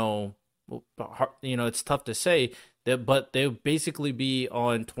 you know, it's tough to say that, but they'll basically be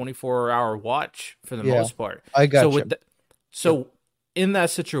on 24-hour watch for the Yeah, most part. I So got with you. the, Yep. so in that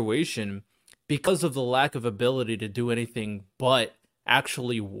situation, because of the lack of ability to do anything but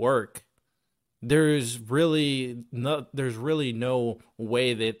actually work, there's really no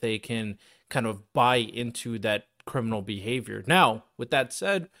way that they can kind of buy into that criminal behavior. Now, with that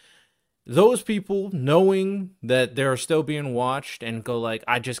said, those people knowing that they're still being watched and go like,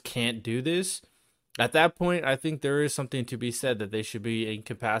 I just can't do this, at that point I think there is something to be said that they should be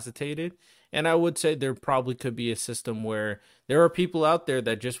incapacitated. And I would say there probably could be a system where there are people out there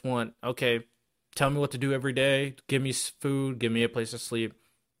that just want, okay, tell me what to do every day, give me food, give me a place to sleep,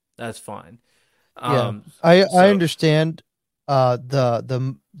 that's fine. Yeah, um I so understand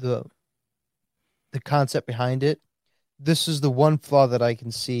the concept behind it. This is the one flaw that I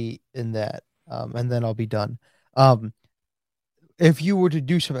can see in that, and then I'll be done. Um, if you were to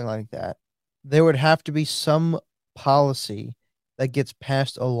do something like that, there would have to be some policy that gets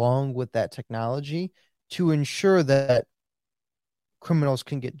passed along with that technology to ensure that criminals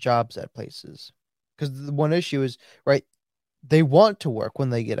can get jobs at places. Because the one issue is, right, they want to work when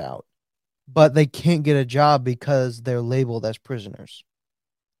they get out, but they can't get a job because they're labeled as prisoners,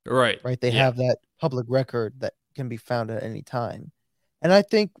 right, right? They yeah, have that public record that can be found at any time. And I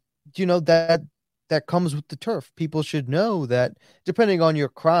think, that comes with the turf. People should know that depending on your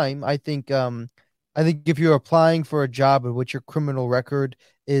crime, I think if you're applying for a job in which your criminal record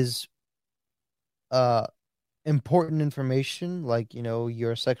is uh important information, like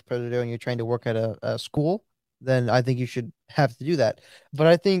you're a sex predator and you're trying to work at a school, then I think you should have to do that. But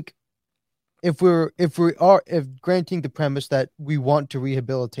I think if granting the premise that we want to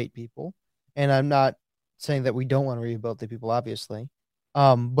rehabilitate people, and I'm not saying that we don't want to rehabilitate people, obviously,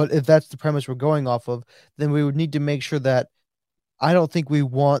 but if that's the premise we're going off of, then we would need to make sure that I don't think we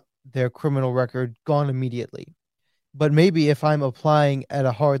want their criminal record gone immediately. But maybe if I'm applying at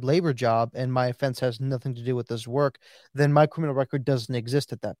a hard labor job and my offense has nothing to do with this work, then my criminal record doesn't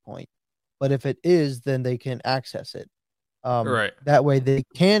exist at that point. But if it is, then they can access it. right. That way they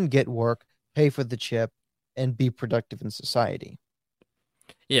can get work, pay for the chip, and be productive in society.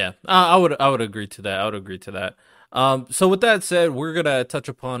 Yeah, I would agree to that. I would agree to that. So with that said, we're gonna touch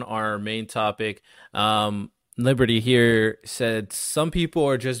upon our main topic. Liberty here said some people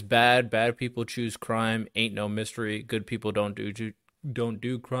are just bad. Bad people choose crime. Ain't no mystery. Good people don't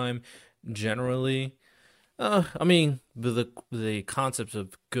do crime. Generally, I mean the concepts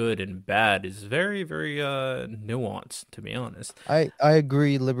of good and bad is very very nuanced, to be honest. I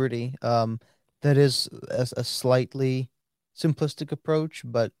agree, Liberty. That is a slightly simplistic approach,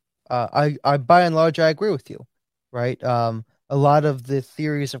 but I by and large I agree with you, right? a lot of the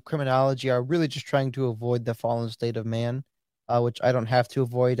theories of criminology are really just trying to avoid the fallen state of man, which I don't have to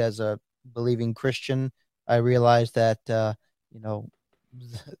avoid as a believing Christian. I realize that you know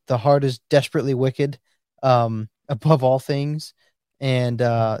the heart is desperately wicked, above all things, and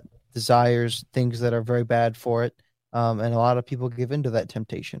desires things that are very bad for it. And a lot of people give into that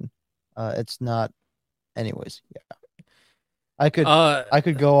temptation. It's not, anyways. Yeah, I could Uh, I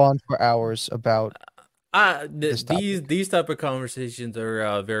could go on for hours about this these topic. these type of conversations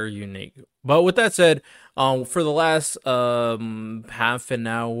are very unique. But with that said, for the last half an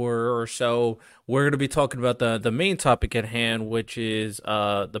hour or so, we're going to be talking about the main topic at hand, which is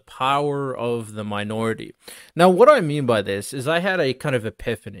the power of the minority. Now, what I mean by this is I had a kind of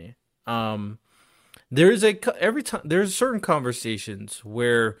epiphany. Um, there's a every time there's certain conversations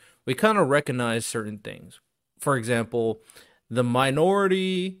where we kind of recognize certain things. For example, the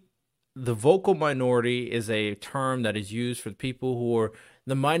minority the vocal minority is a term that is used for people who are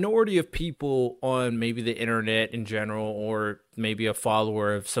the minority of people on maybe the internet in general, or maybe a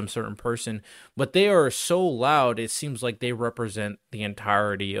follower of some certain person, but they are so loud it seems like they represent the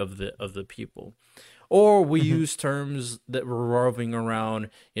entirety of the people. Or we Mhm. use terms that revolving around,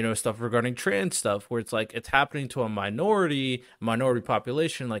 stuff regarding trans stuff, where it's like it's happening to a minority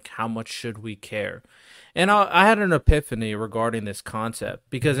population. Like, how much should we care? And I had an epiphany regarding this concept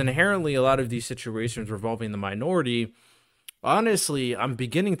because inherently, a lot of these situations revolving the minority, honestly, I'm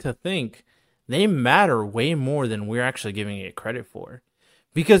beginning to think they matter way more than we're actually giving it credit for.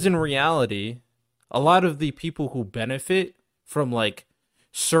 Because in reality, a lot of the people who benefit from like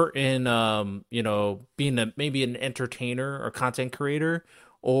certain being maybe an entertainer or content creator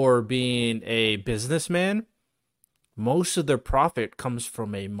or being a businessman, most of their profit comes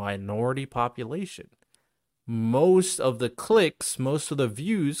from a minority population. Most of the clicks, most of the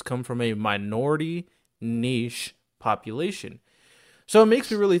views come from a minority niche population. So it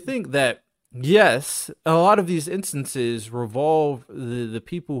makes me really think that yes, a lot of these instances revolve the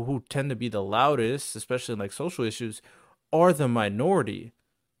people who tend to be the loudest, especially in like social issues, are the minority.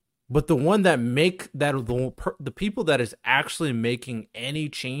 But the one that make that the people that is actually making any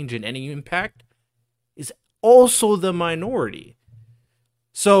change and any impact is also the minority.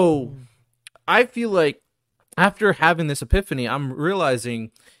 So Mm. I feel like after having this epiphany, I'm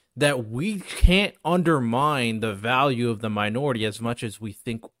realizing that we can't undermine the value of the minority as much as we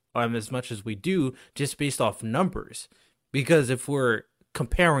think, as much as we do, just based off numbers. Because if we're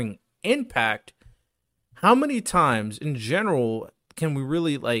comparing impact, how many times in general can we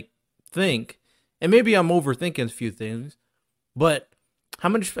really like think? And maybe I'm overthinking a few things, but how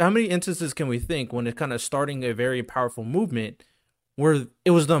many instances can we think when it's kind of starting a very powerful movement where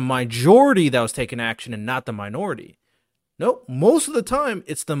it was the majority that was taking action and not the minority? Nope. Most of the time,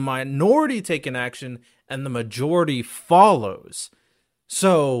 it's the minority taking action and the majority follows.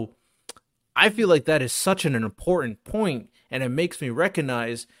 So I feel like that is such an important point, and it makes me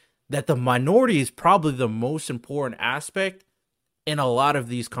recognize that the minority is probably the most important aspect in a lot of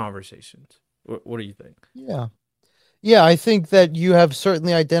these conversations. What do you think? Yeah. Yeah, I think that you have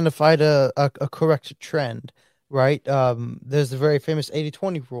certainly identified a correct trend, right? There's the very famous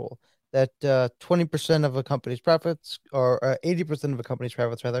 80/20 rule that 20% of a company's profits, or 80% of a company's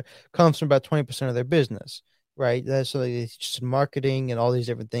profits, rather, comes from about 20% of their business, right? That's so like, it's just marketing and all these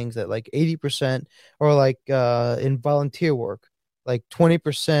different things that like 80%, or like in volunteer work, like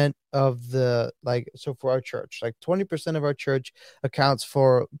 20% of the, like, so for our church, like 20% of our church accounts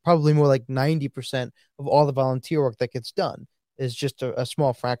for probably more like 90% of all the volunteer work that gets done. Is just a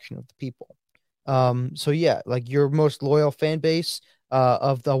small fraction of the people. So yeah, like your most loyal fan base,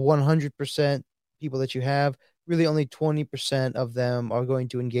 of the 100% people that you have, really only 20% of them are going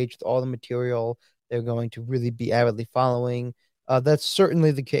to engage with all the material. They're going to really be avidly following. That's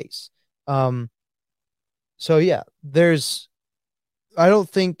certainly the case. Um, so yeah, I don't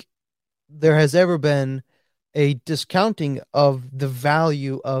think there has ever been a discounting of the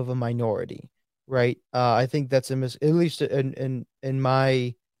value of a minority, right? I think that's at least in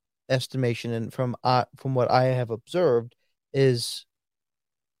my estimation, and from what I have observed, is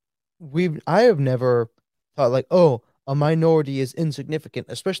I have never thought like, oh, a minority is insignificant,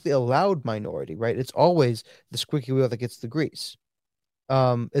 especially a loud minority, right? It's always the squeaky wheel that gets the grease.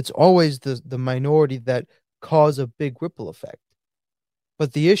 It's always the minority that cause a big ripple effect.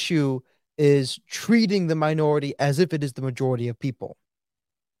 But the issue is treating the minority as if it is the majority of people.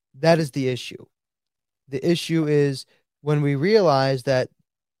 That is the issue. The issue is when we realize that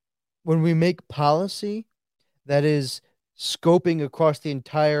when we make policy that is scoping across the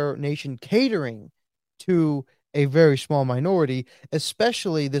entire nation, catering to a very small minority,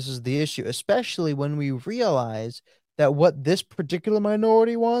 especially this is the issue, especially when we realize that what this particular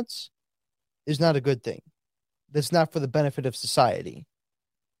minority wants is not a good thing. That's not for the benefit of society,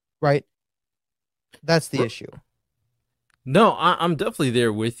 right? That's the issue. No, I'm definitely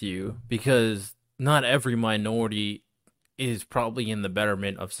there with you because not every minority is probably in the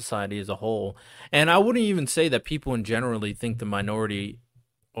betterment of society as a whole. And I wouldn't even say that people in generally think the minority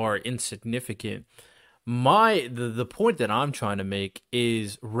are insignificant. The point that I'm trying to make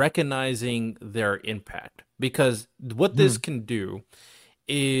is recognizing their impact, because what this Mhm. can do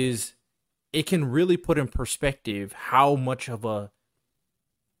is it can really put in perspective how much of a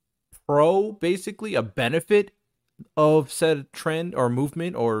basically a benefit of said trend or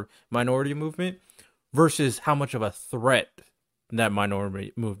movement or minority movement versus how much of a threat that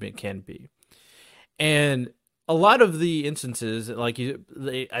minority movement can be. And a lot of the instances, like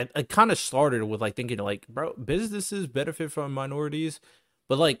I kind of started with like thinking like, bro, businesses benefit from minorities,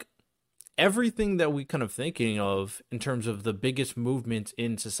 but like everything that we kind of thinking of in terms of the biggest movements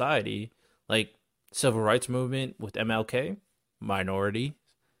in society, like civil rights movement with MLK, minority,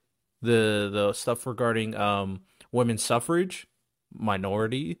 the stuff regarding women's suffrage,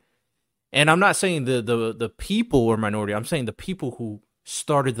 minority. And I'm not saying the people were minority. I'm saying the people who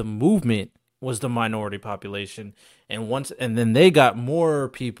started the movement was the minority population, and then they got more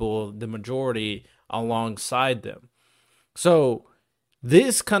people, the majority, alongside them. So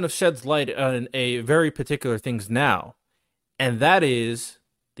this kind of sheds light on a very particular things now, and that is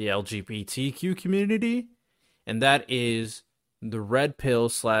the LGBTQ community, and that is the red pill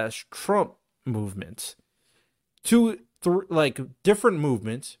slash Trump movement. Like different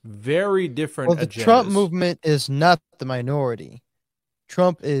movements, very different Well, the Trump agendas. movement is not the minority.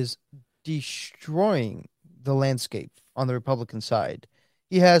 Trump is destroying the landscape on the Republican side.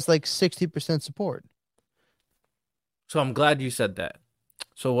 He has like 60% support. So I'm glad you said that.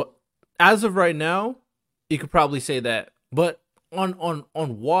 So as of right now, you could probably say that, but on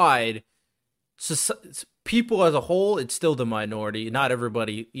wide, people as a whole, it's still the minority. Not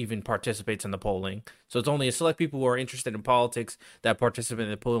everybody even participates in the polling. So it's only a select people who are interested in politics that participate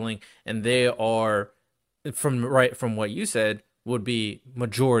in the polling, and they are from what you said would be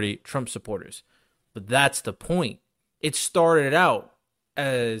majority Trump supporters. But that's the point. It started out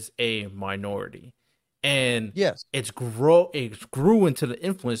as a minority, and Yes. it grew into the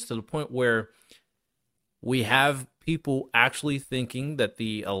influence to the point where we have people actually thinking that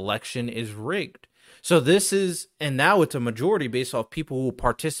the election is rigged. So and now it's a majority based off people who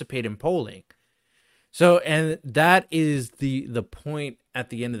participate in polling. So, and that is the point at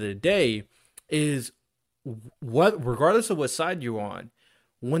the end of the day is what, regardless of what side you're on,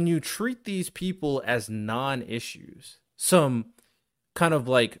 when you treat these people as non-issues, some kind of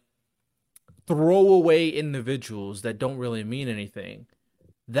like throwaway individuals that don't really mean anything,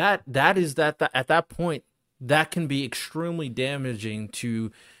 that at that point that can be extremely damaging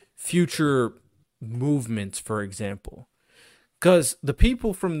to future movements, for example, because the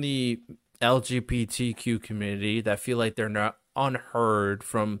people from the LGBTQ community that feel like they're not unheard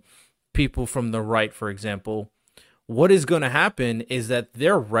from people from the right, for example, what is going to happen is that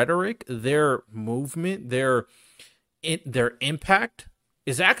their rhetoric, their movement, their impact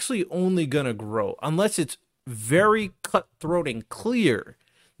is actually only going to grow unless it's very cutthroat and clear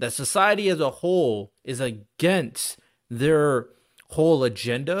that society as a whole is against their whole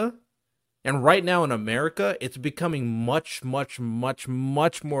agenda. And right now in America, it's becoming much, much, much,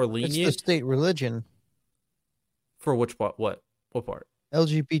 much more It's the lenient. state religion. For which part? What part?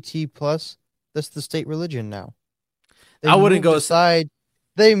 LGBT plus, that's the state religion now. They I wouldn't moved go. aside.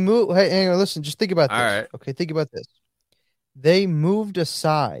 They moved. Hey, hang on, listen, just think about All this. right. Okay, think about this. They moved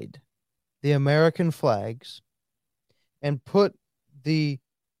aside the American flags and put the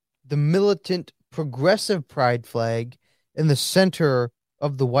the militant progressive pride flag in the center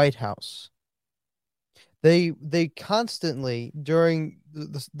of the White House. They constantly during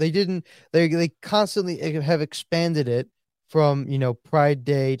they didn't they constantly have expanded it from Pride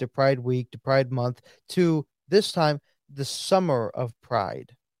Day to Pride Week to Pride Month to this time the summer of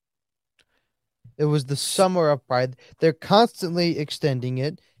Pride. It was the summer of Pride. They're constantly extending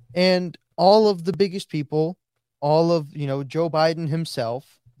it, and all of the biggest people, all of Joe Biden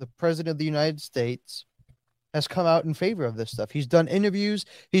himself, the president of the United States, has come out in favor of this stuff. He's done interviews.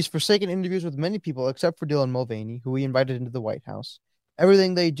 He's forsaken interviews with many people, except for Dylan Mulvaney, who he invited into the White House.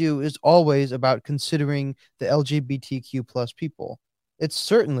 Everything they do is always about considering the LGBTQ plus people. It's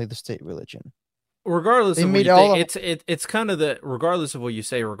certainly the state religion. Regardless They of what made you think, all of it's kind of the regardless of what you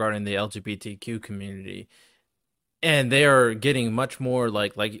say regarding the LGBTQ community, and they are getting much more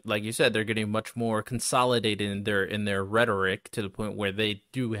like you said, they're getting much more consolidated in their rhetoric to the point where they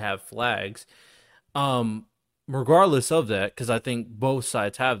do have flags. Um, regardless of that, because I think both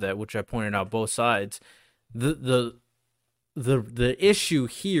sides have that, which I pointed out both sides. The the the issue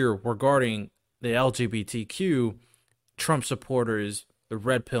here regarding the LGBTQ Trump supporters, the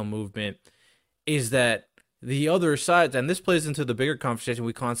red pill movement, is that the other sides, and this plays into the bigger conversation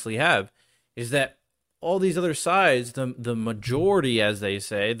we constantly have, is that all these other sides, the majority, as they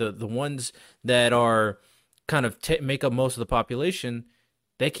say, the ones that are kind of make up most of the population,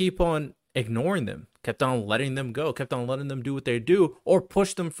 they keep on ignoring them, kept on letting them go, kept on letting them do what they do, or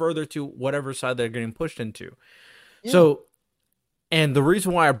push them further to whatever side they're getting pushed into. Yeah. So, and the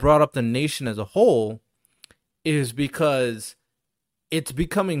reason why I brought up the nation as a whole is because it's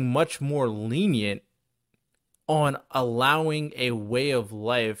becoming much more lenient on allowing a way of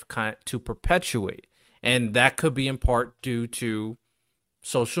life to perpetuate. And that could be in part due to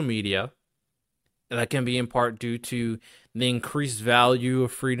social media. That can be in part due to the increased value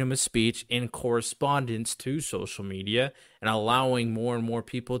of freedom of speech in correspondence to social media, and allowing more and more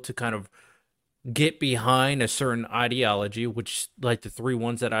people to kind of get behind a certain ideology, which, like the three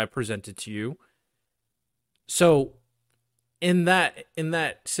ones that I presented to you. So in that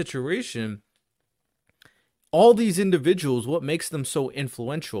situation, all these individuals, what makes them so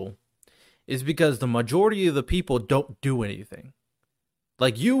influential is because the majority of the people don't do anything.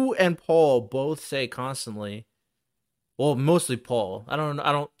 Like you and Paul both say constantly, well, mostly Paul. I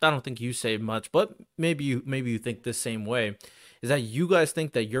don't think you say much, but maybe you think the same way. Is that you guys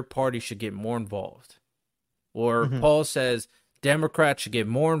think that your party should get more involved? Or Paul says Democrats should get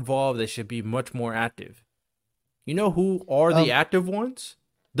more involved, they should be much more active. You know who are the active ones?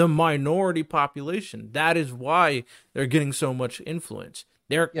 The minority population. That is why they're getting so much influence.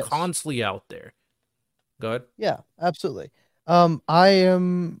 They're constantly out there. Go ahead. Yeah, absolutely. I'm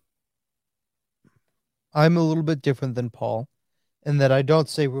a little bit different than Paul in that I don't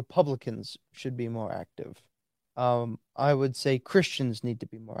say Republicans should be more active. I would say Christians need to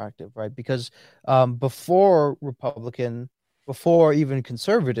be more active, right? Because before Republican, before even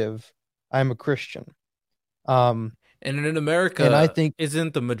conservative, I'm a Christian. And in America, and I think,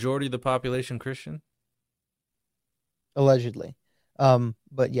 isn't the majority of the population Christian? Allegedly.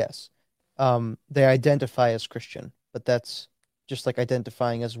 But yes, they identify as Christian, but that's just like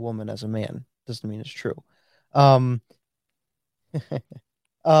identifying as a woman as a man. Doesn't mean it's true. They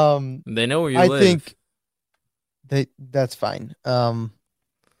know where you live. Think that's fine. You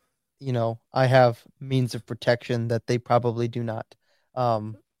know, I have means of protection that they probably do not.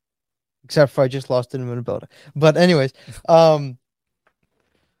 Except for I just lost it in Minnesota. But anyways, I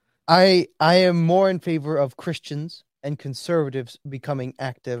am more in favor of Christians and conservatives becoming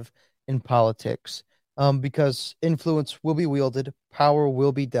active in politics, because influence will be wielded, power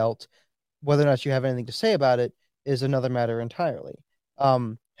will be dealt. Whether or not you have anything to say about it is another matter entirely.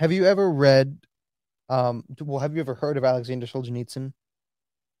 Have you ever read? Have you ever heard of Alexander Solzhenitsyn?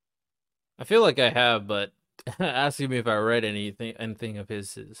 I feel like I have, but asking me if I read anything of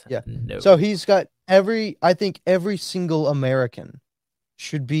his is no. So he's got I think every single American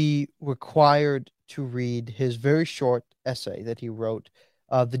should be required to read his very short essay that he wrote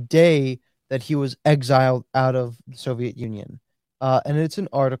the day that he was exiled out of the Soviet Union. And it's an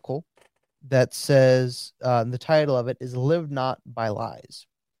article that says, the title of it is Live Not by Lies.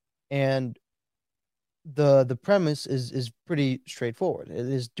 And the premise is pretty straightforward. It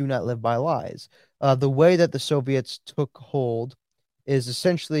is do not live by lies. The way that the Soviets took hold is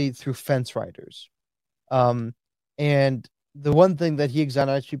essentially through fence riders. And the one thing that he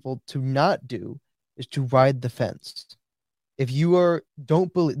exonerates people to not do is to ride the fence. If you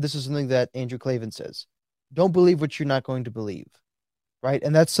don't believe, this is something that Andrew Klavan says, don't believe what you're not going to believe, right?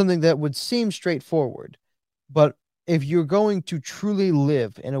 And that's something that would seem straightforward. But if you're going to truly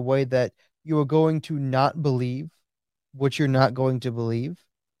live in a way that you are going to not believe what you're not going to believe,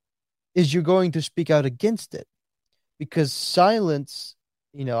 is you're going to speak out against it. Because silence,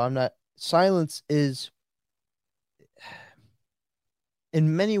 silence is,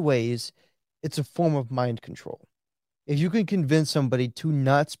 in many ways, it's a form of mind control. If you can convince somebody to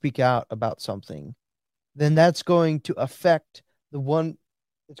not speak out about something, then that's going to affect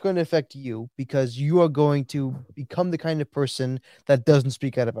it's going to affect you, because you are going to become the kind of person that doesn't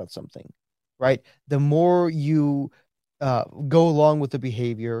speak out about something, right? The more you go along with the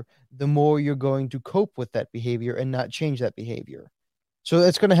behavior, the more you're going to cope with that behavior and not change that behavior. So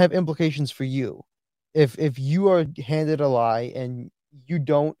it's going to have implications for you. If you are handed a lie and you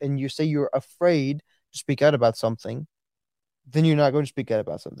don't, and you say you're afraid to speak out about something, then you're not going to speak out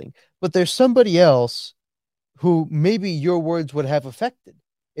about something. But there's somebody else who maybe your words would have affected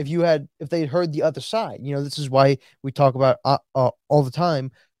if they had heard the other side. This is why we talk about all the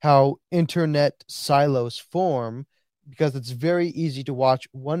time how internet silos form, because it's very easy to watch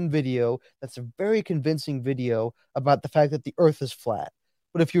one video that's a very convincing video about the fact that the earth is flat.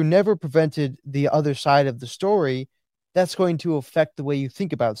 But if you never prevented the other side of the story, that's going to affect the way you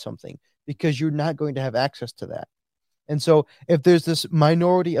think about something because you're not going to have access to that. And so if there's this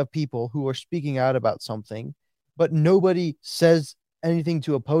minority of people who are speaking out about something, but nobody says anything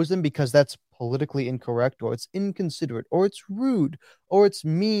to oppose them because that's politically incorrect or it's inconsiderate or it's rude or it's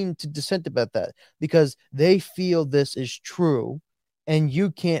mean to dissent about that because they feel this is true and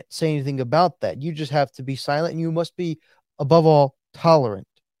you can't say anything about that. You just have to be silent and you must be, above all, tolerant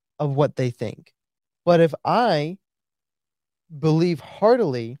of what they think. But if I believe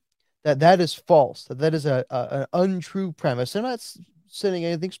heartily that that is false, that that is an untrue premise, I'm not saying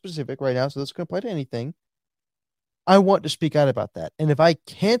anything specific right now, so this can apply to anything. I want to speak out about that. And if I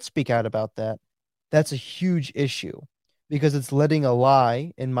can't speak out about that, that's a huge issue because it's letting a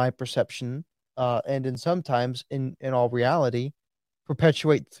lie, in my perception, and in sometimes in all reality,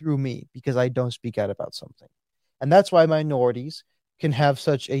 perpetuate through me because I don't speak out about something. And that's why minorities can have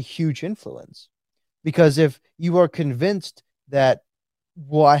such a huge influence. Because if you are convinced that,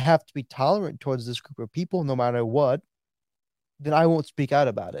 well, I have to be tolerant towards this group of people no matter what, then I won't speak out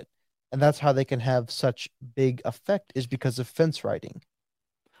about it. And that's how they can have such big effect is because of fence riding.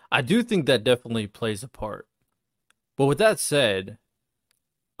 I do think that definitely plays a part. But with that said,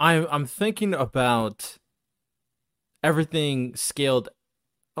 I'm thinking about everything scaled,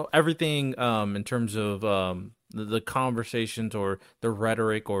 everything in terms of the conversations or the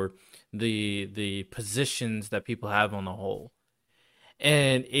rhetoric or the positions that people have on the whole.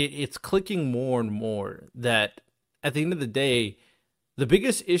 And it's clicking more and more that at the end of the day, the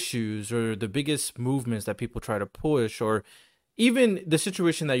biggest issues or the biggest movements that people try to push, or even the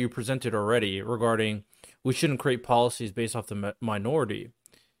situation that you presented already regarding we shouldn't create policies based off the minority,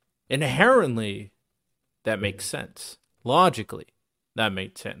 inherently, that makes sense. Logically, that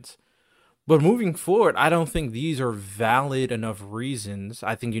makes sense. But moving forward, I don't think these are valid enough reasons.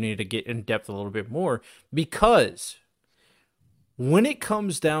 I think you need to get in depth a little bit more because when it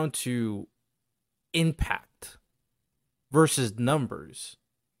comes down to impact versus numbers,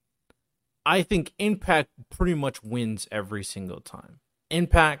 I think impact pretty much wins every single time.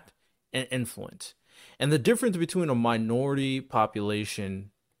 Impact and influence. And the difference between a minority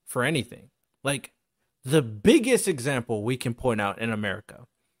population for anything, like the biggest example we can point out in America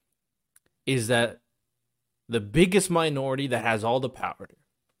is that the biggest minority that has all the power,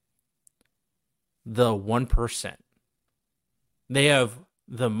 the 1%, they have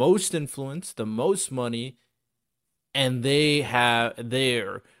the most influence, the most money, and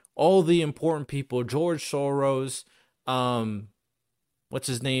they're all the important people. George Soros, what's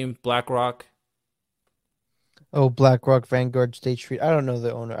his name? BlackRock. Oh, BlackRock, Vanguard, State Street. I don't know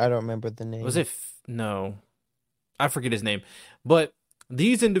the owner. I don't remember the name. Was it? No, I forget his name. But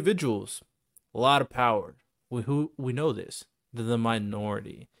these individuals, a lot of power. We know this. They're the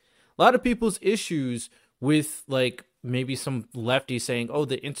minority. A lot of people's issues with like maybe some lefties saying, "Oh,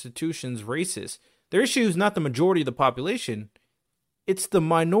 the institution's racist." Their issue is not the majority of the population. It's the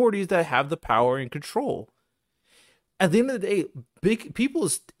minorities that have the power and control. At the end of the day, big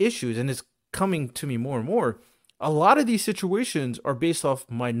people's issues, and it's coming to me more and more, a lot of these situations are based off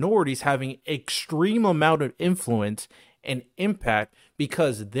minorities having extreme amount of influence and impact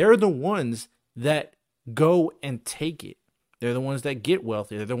because they're the ones that go and take it. They're the ones that get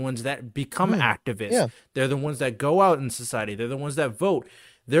wealthy. They're the ones that become activists. Yeah. They're the ones that go out in society. They're the ones that vote.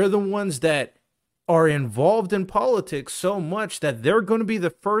 They're the ones that are involved in politics so much that they're going to be the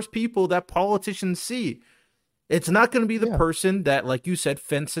first people that politicians see. It's not going to be the person that, like you said,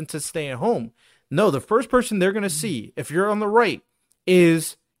 fencing to stay at home. No, the first person they're going to see, if you're on the right,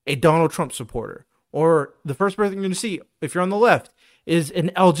 is a Donald Trump supporter. Or the first person you're going to see, if you're on the left, is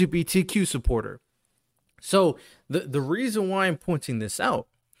an LGBTQ supporter. So the reason why I'm pointing this out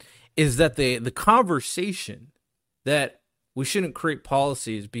is that the conversation that we shouldn't create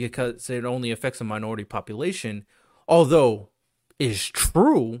policies because it only affects a minority population, although is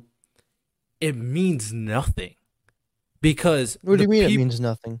true, it means nothing. Because what do you mean it means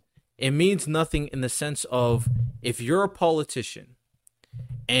nothing? It means nothing in the sense of if you're a politician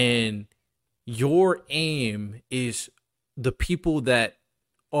and your aim is the people that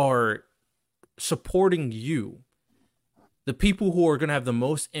are supporting you, the people who are going to have the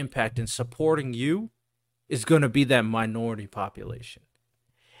most impact in supporting you is going to be that minority population.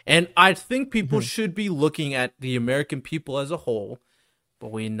 And I think people should be looking at the American people as a whole,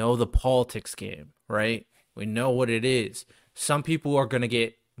 but we know the politics game, right? We know what it is. Some people are going to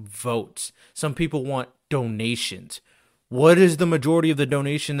get votes. Some people want donations. what is the majority of the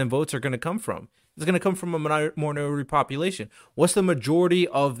donation and votes are going to come from? It's going to come from a minority population. What's the majority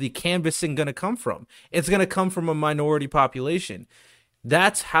of the canvassing going to come from? It's going to come from a minority population.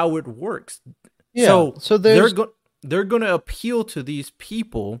 That's how it works. Yeah. So they're going to appeal to these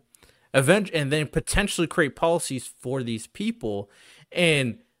people, and then potentially create policies for these people.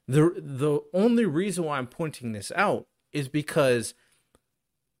 And the only reason why I'm pointing this out is because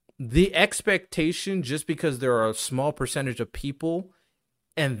the expectation, just because there are a small percentage of people,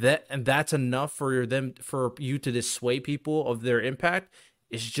 and that's enough for you to dissuade people of their impact,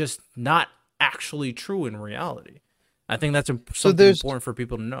 is just not actually true in reality. I think that's something important for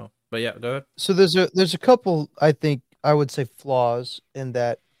people to know. But yeah, go ahead. So there's a couple, I think I would say, flaws in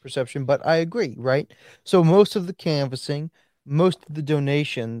that perception, but I agree, right? So most of the canvassing, most of the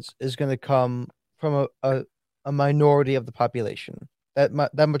donations is going to come from a minority of the population. That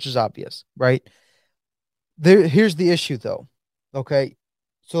much is obvious, right? Here's the issue though. Okay.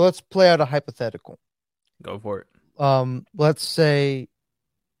 So let's play out a hypothetical. Go for it. Let's say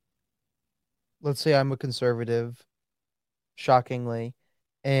I'm a conservative, shockingly,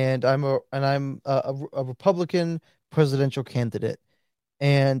 and I'm a Republican presidential candidate,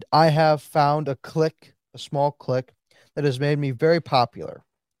 and I have found a small clique that has made me very popular.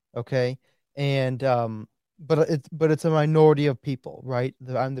 Okay, and but it's a minority of people, right?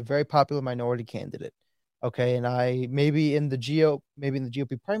 I'm the very popular minority candidate. Okay, and maybe in the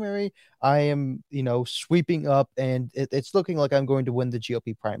GOP primary, I am, sweeping up, and it's looking like I'm going to win the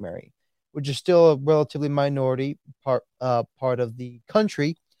GOP primary, which is still a relatively minority part of the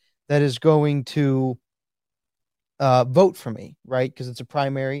country that is going to vote for me, right? Because it's a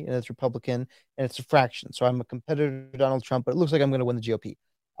primary and it's Republican and it's a fraction. So I'm a competitor to Donald Trump, but it looks like I'm going to win the GOP.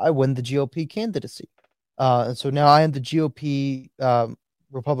 I win the GOP candidacy. And so now I am the GOP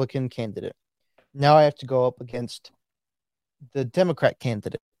Republican candidate. Now I have to go up against the Democrat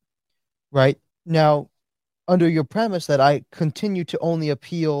candidate, right? Now, under your premise that I continue to only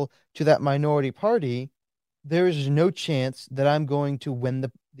appeal to that minority party, there is no chance that I'm going to win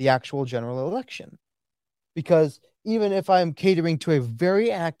the actual general election. Because even if I'm catering to a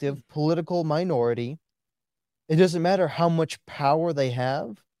very active political minority, it doesn't matter how much power they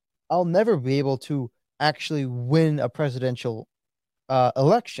have. I'll never be able to actually win a presidential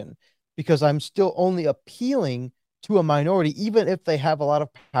election because I'm still only appealing to a minority, even if they have a lot of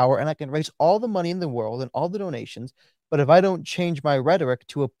power and I can raise all the money in the world and all the donations. But if I don't change my rhetoric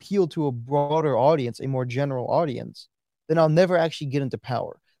to appeal to a broader audience, a more general audience, then I'll never actually get into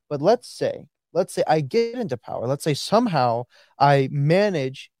power. But let's say I get into power. Let's say somehow I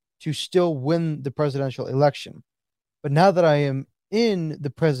manage to still win the presidential election. But now that I am in the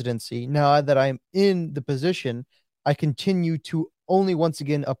presidency, now that I'm in the position, I continue to only once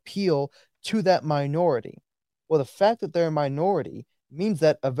again appeal to that minority. Well, the fact that they're a minority means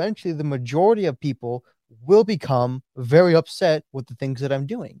that eventually the majority of people will become very upset with the things that I'm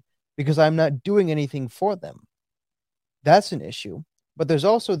doing because I'm not doing anything for them. That's an issue. But there's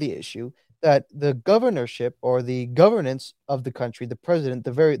also the issue that the governorship or the governance of the country, the president,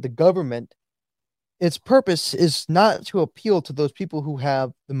 the government, its purpose is not to appeal to those people who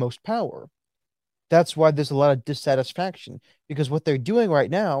have the most power. That's why there's a lot of dissatisfaction because what they're doing right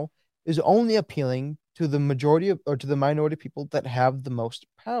now is only appealing to the majority or to the minority of people that have the most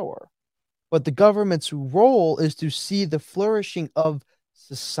power. But the government's role is to see the flourishing of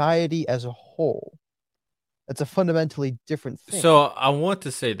society as a whole. That's a fundamentally different thing. So I want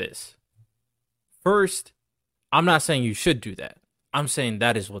to say this. First, I'm not saying you should do that. I'm saying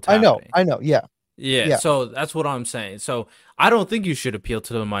that is what's happening. I know. Yeah. So that's what I'm saying. So I don't think you should appeal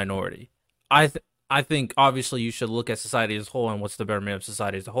to the minority. I think obviously you should look at society as a whole and what's the betterment of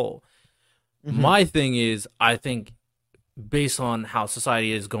society as a whole. Mm-hmm. My thing is, I think based on how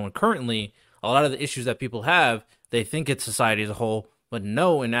society is going currently, a lot of the issues that people have, they think it's society as a whole, but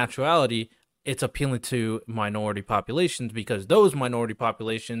no, in actuality, it's appealing to minority populations because those minority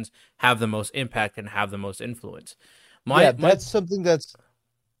populations have the most impact and have the most influence. That's something that's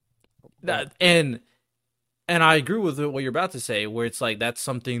and I agree with what you're about to say, where it's like that's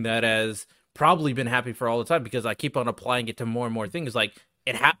something that has probably been happening for all the time because I keep on applying it to more and more things. Like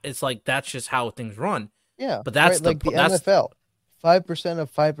it's like that's just how things run. Yeah, but that's right, the NFL. 5%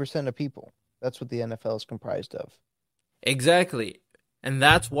 of 5% of people. That's what the NFL is comprised of. Exactly. And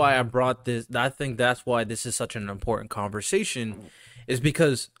that's why I brought this. I think that's why this is such an important conversation, is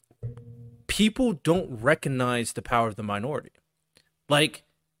because people don't recognize the power of the minority. Like,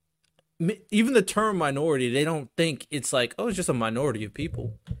 even the term minority, they don't think it's like, oh, it's just a minority of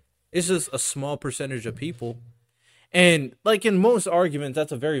people. It's just a small percentage of people. And like in most arguments,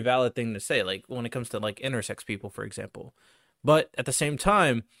 that's a very valid thing to say. Like when it comes to like intersex people, for example. But at the same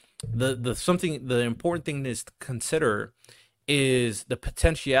time, the important thing is to consider is the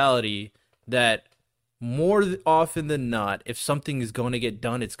potentiality that more often than not, if something is going to get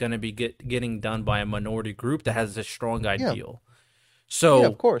done, it's going to be getting done by a minority group that has a strong Yeah, ideal. yeah,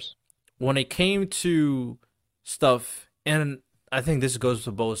 of So course. when it came to stuff, and I think this goes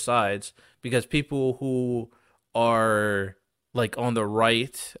to both sides because people who are like on the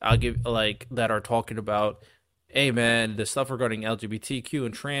right, I'll give like that are talking about, hey man, the stuff regarding LGBTQ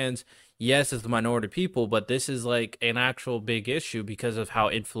and trans, yes, it's the minority people, but this is like an actual big issue because of how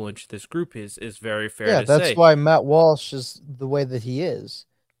influential this group is very fair Yeah, to that's say. why Matt Walsh is the way that he is,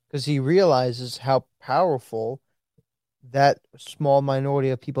 because he realizes how powerful that small minority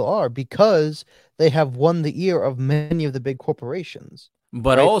of people are because they have won the ear of many of the big corporations,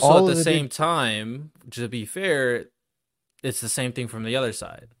 But right? also at All the of the same big, time, to be fair, it's the same thing from the other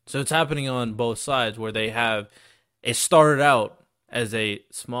side. So it's happening on both sides where they have it started out as a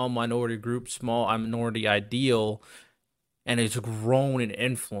small minority group, small minority ideal, and it's grown in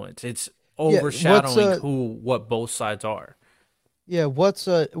influence. It's yeah. overshadowing what both sides are. What's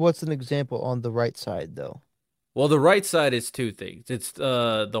an example on the right side though? Well, the right side is two things. It's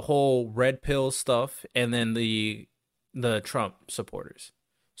the whole red pill stuff, and then the Trump supporters.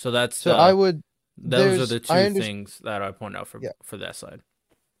 So that's So I the would those are there's the I two understand. things that I point out Yeah. for that side.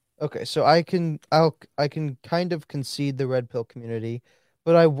 Okay, so I can kind of concede the red pill community,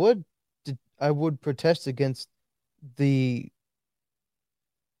 but I would protest against the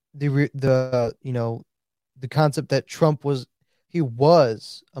the the concept that he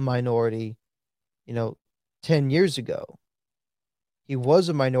was a minority, you know, 10 years ago. He was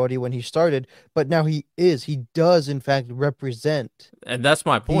a minority when he started, but now he does in fact represent And that's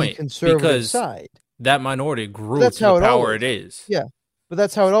my the point conservative because side. that minority But grew that's to the how it power it always, is. yeah. But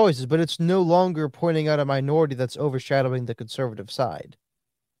that's how it always is. But it's no longer pointing out a minority that's overshadowing the conservative side,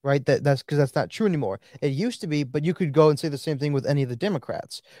 right? That's because that's not true anymore. It used to be, but you could go and say the same thing with any of the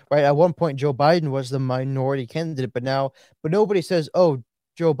Democrats, right? At one point, Joe Biden was the minority candidate, but nobody says, "Oh,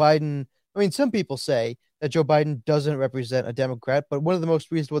 Joe Biden." I mean, some people say that Joe Biden doesn't represent a Democrat, but one of the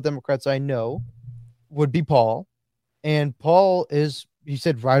most reasonable Democrats I know would be Paul, and Paul is, he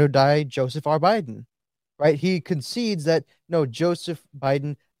said, ride or die Joseph R. Biden, right? He concedes that no, Joseph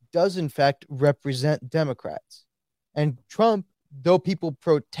Biden does in fact represent Democrats. And Trump, though people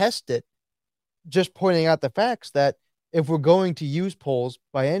protest it, just pointing out the facts that if we're going to use polls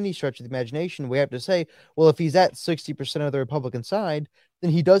by any stretch of the imagination, we have to say, well, if he's at 60% of the Republican side,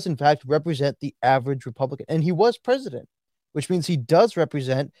 then he does in fact represent the average Republican. And he was president, which means he does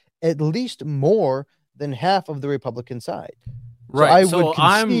represent at least more than half of the Republican side. So I Right. would So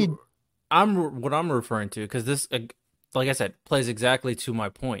concede, I'm what I'm referring to because this, like I said, plays exactly to my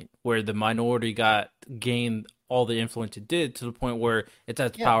point where the minority got gained all the influence it did to the point where it's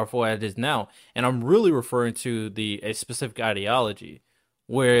as yeah, powerful as it is now. And I'm really referring to the a specific ideology,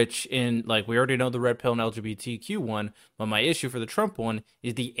 which in like we already know the red pill and LGBTQ one, but my issue for the Trump one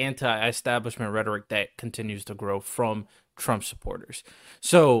is the anti-establishment rhetoric that continues to grow from Trump supporters.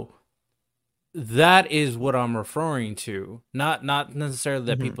 So that is what I'm referring to. Not necessarily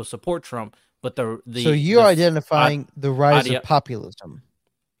that mhm. people support Trump, but So you're identifying the rise of idea. populism.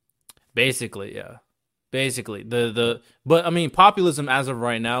 Basically, yeah. Basically, but I mean, populism as of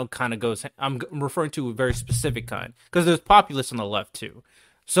right now kind of goes. I'm referring to a very specific kind because there's populists on the left too.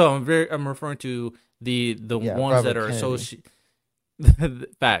 So I'm referring to the Yeah, ones that Robert are Kennedy. associated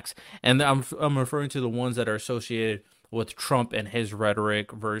facts, and I'm referring to the ones that are associated with Trump and his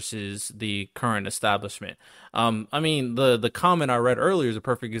rhetoric versus the current establishment. I mean, the comment I read earlier is a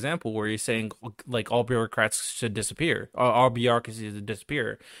perfect example where he's saying like all bureaucrats should disappear, all bureaucracy should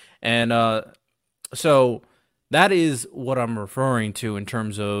disappear, and so that is what I'm referring to in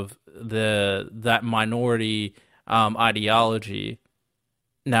terms of that minority ideology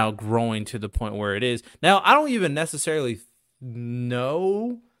now growing to the point where it is. Now, I don't even necessarily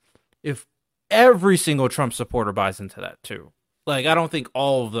know if every single Trump supporter buys into that too. Like, I don't think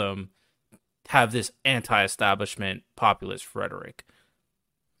all of them have this anti-establishment populist rhetoric,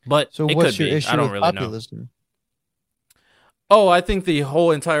 but So it could what's your be. I issue don't with really know. populism? Oh, I think the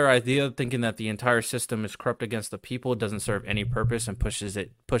whole entire idea of thinking that the entire system is corrupt against the people doesn't serve any purpose and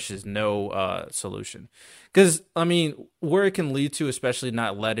pushes no solution. Because I mean, where it can lead to, especially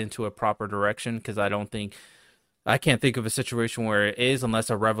not led into a proper direction. Because I can't think of a situation where it is unless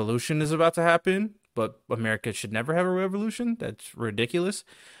a revolution is about to happen. But America should never have a revolution. That's ridiculous.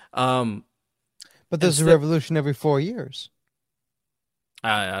 Um, But there's a Instead, revolution every 4 years.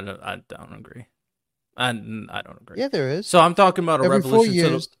 I don't agree. I don't agree. Yeah, there is. So I'm talking about a Every 4 revolution to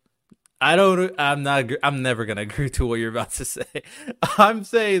the. years. I don't. I'm not. I'm never gonna agree to what you're about to say. I'm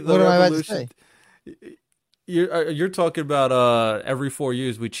saying the What am I about to revolution. say? You're talking about every 4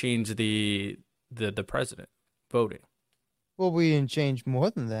 years we change the president voting. Well, we didn't change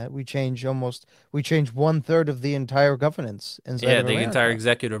more than that. We changed 1/3 of the entire governance inside Yeah, of the entire America.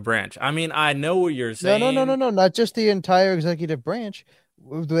 executive branch. I mean, I know what you're No, no, no, no, saying. no, not just the entire executive branch.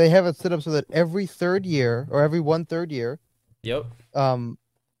 They have it set up so that every third year or every 1/3 year, Yep. um,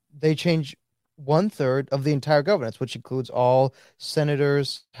 they change 1/3 of the entire governance, which includes all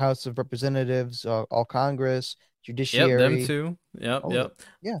senators, House of Representatives, all Congress, Yep. Them judiciary, too. Yep. all of it. Yep.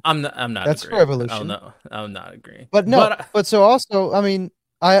 Yeah, I'm not that's a agreeing. Oh revolution. no. I'm not agreeing. But no, But but so also, I mean,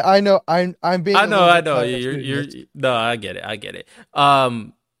 I know I'm being I a know. little I bit know. counterintuitive in this. No, I get it. I get it.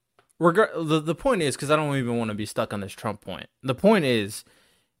 The point is, because I don't even want to be stuck on this Trump point. The point is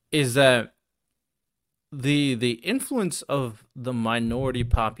that the influence of the minority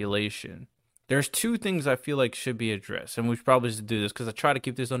population. There's two things I feel like should be addressed, and we should probably just do this because I try to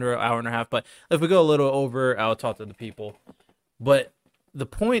keep this under an hour and a half. But if we go a little over, I'll talk to the people. But the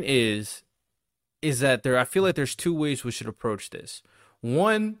point is that I feel like there's two ways we should approach this.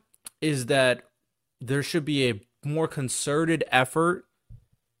 One is that there should be a more concerted effort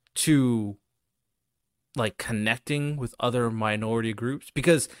to like connecting with other minority groups,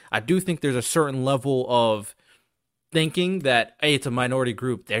 because I do think there's a certain level of thinking that, hey, it's a minority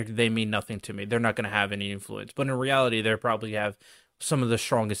group, they mean nothing to me, they're not going to have any influence, but in reality they probably have some of the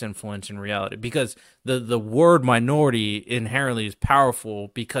strongest influence in reality, because the word minority inherently is powerful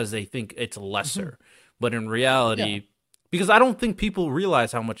because they think it's lesser. But in Yeah. reality, because I don't think people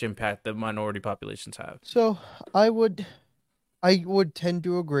realize how much impact the minority populations have. So I would tend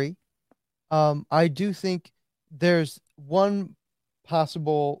to agree. I do think there's one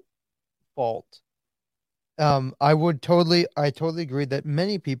possible fault. I totally agree that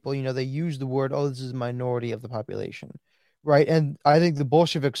many people, they use the word, oh, this is a minority of the population, right? And I think the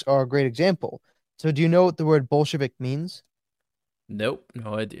Bolsheviks are a great example. So do you know what the word Bolshevik means? Nope,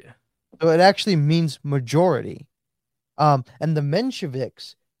 no idea. So it actually means majority. And the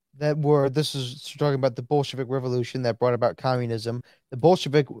Mensheviks this is talking about the Bolshevik Revolution that brought about communism. The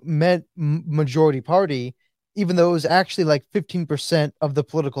Bolshevik meant majority party, even though it was actually like 15% of the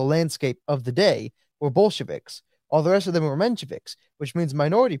political landscape of the day were Bolsheviks. All the rest of them were Mensheviks, which means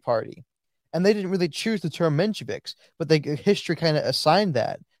minority party. And they didn't really choose the term Mensheviks, but history kind of assigned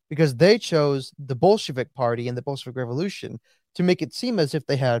that because they chose the Bolshevik Party and the Bolshevik Revolution to make it seem as if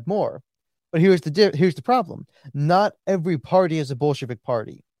they had more. But here's the problem. Not every party is a Bolshevik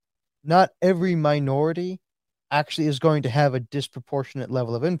party. Not every minority actually is going to have a disproportionate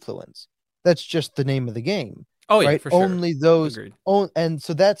level of influence. That's just the name of the game, Oh yeah, right? for sure. Only those, Agreed. and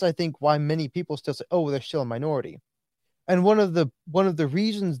so that's I think why many people still say, "Oh, they're still a minority." And one of the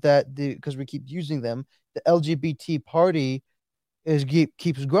reasons that because we keep using them, the LGBT party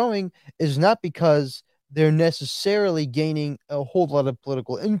keeps growing is not because they're necessarily gaining a whole lot of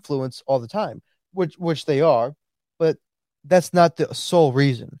political influence all the time, which they are, but that's not the sole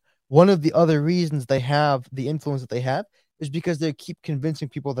reason. One of the other reasons they have the influence that they have is because they keep convincing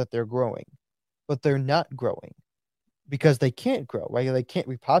people that they're growing, but they're not growing because they can't grow, right? They can't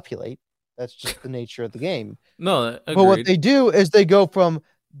repopulate. That's just the nature of the game. No, But what agreed. they do is they go from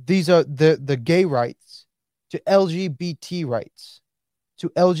these are the gay rights to LGBT rights to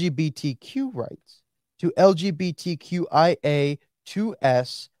LGBTQ rights to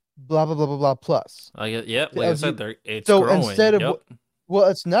LGBTQIA2S blah blah blah blah blah plus. Yeah, To like I LG said, it's so growing. instead of Yep, well,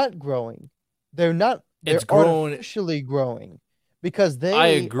 it's not growing. They're it's growing. artificially growing because I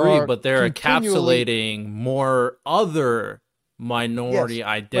they agree, are but they're continually encapsulating more other yes. minority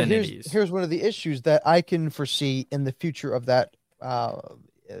But here's identities. here's one of the issues that I can foresee in the future of that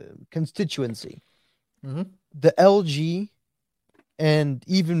constituency. Mm-hmm. The LG and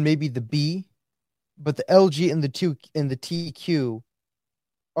even maybe the B, but the LG and the TQ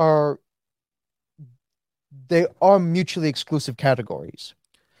are they are mutually exclusive categories.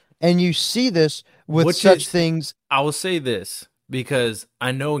 And you see this with Which such is, things. I will say this because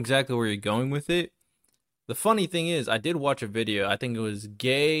I know exactly where you're going with it. The funny thing is, I did watch a video. I think it was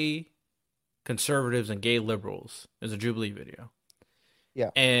gay conservatives and gay liberals. It was a Jubilee video. Yeah.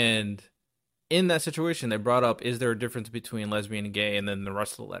 And in that situation, they brought up, is there a difference between lesbian and gay, and then the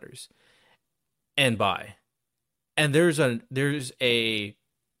rest of the letters, and bi. And there's a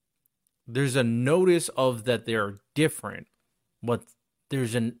notice of that they're different, but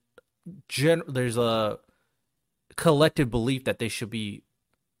there's there's a collective belief that they should be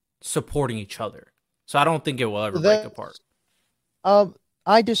supporting each other. So I don't think it will ever break apart.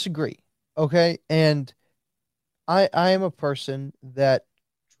 I disagree. Okay, and I am a person that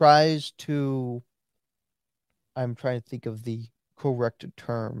tries to. I'm trying to think of the correct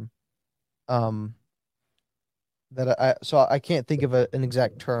term. Um, that so I can't think of an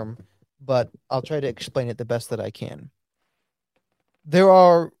exact term, but I'll try to explain it the best that I can. There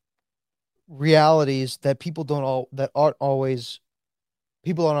are realities that people aren't always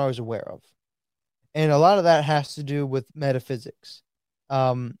aware of, and a lot of that has to do with metaphysics,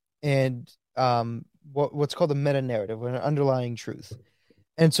 and what's called a meta narrative, or an underlying truth.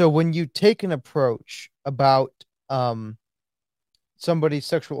 And so when you take an approach about um somebody's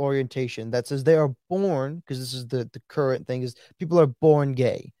sexual orientation that says they are born, because this is the current thing, is people are born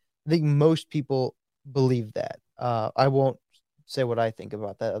gay. I think most people believe that. I won't say what I think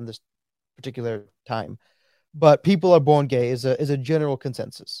about that on this particular time, but people are born gay is a general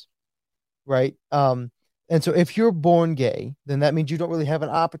consensus, right? And so if you're born gay, then that means you don't really have an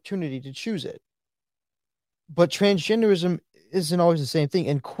opportunity to choose it. But transgenderism isn't always the same thing,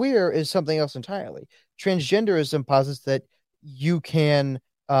 and queer is something else entirely. Transgenderism posits that you can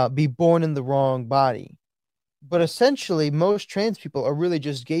be born in the wrong body, but essentially, most trans people are really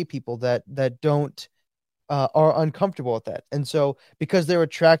just gay people that don't are uncomfortable with that, and so because they're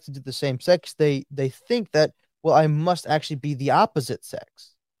attracted to the same sex, they think that, well, I must actually be the opposite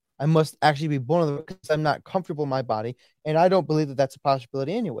sex. I must actually be born of because I'm not comfortable in my body, and I don't believe that that's a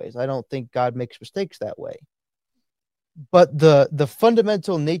possibility, anyways. I don't think God makes mistakes that way. But the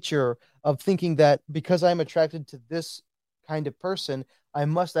fundamental nature of thinking that because I'm attracted to this kind of person, I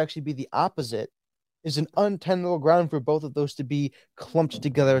must actually be the opposite is an untenable ground for both of those to be clumped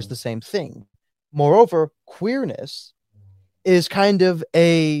together as the same thing. Moreover, queerness is kind of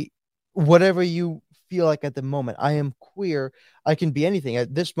a whatever you feel like at the moment. I am queer. I can be anything.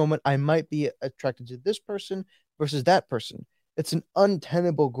 At this moment, I might be attracted to this person versus that person. It's an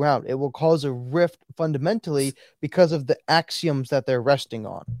untenable ground. It will cause a rift fundamentally because of the axioms that they're resting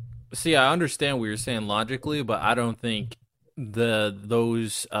on. See, I understand what you're saying logically, but I don't think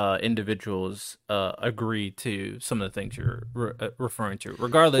those individuals agree to some of the things you're referring to,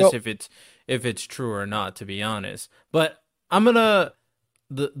 regardless Well, if it's true or not. To be honest, but I'm gonna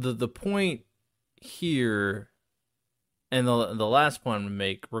the point here, and the last point I'm gonna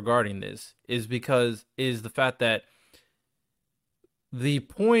make regarding this is the fact that the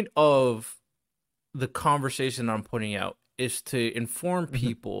point of the conversation I'm putting out is to inform mhm.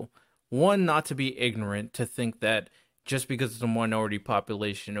 people, one, not to be ignorant, to think that just because it's a minority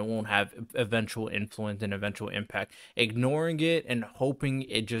population, it won't have eventual influence and eventual impact. Ignoring it and hoping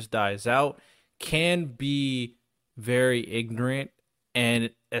it just dies out can be very ignorant, and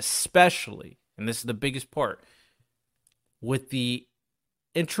especially, and this is the biggest part, with the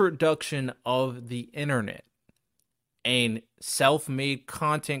introduction of the internet and self-made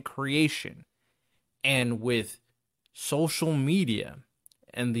content creation, and with social media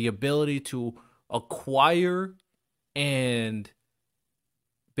and the ability to acquire and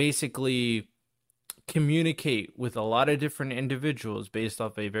basically communicate with a lot of different individuals based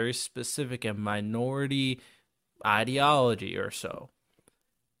off a very specific and minority ideology or so.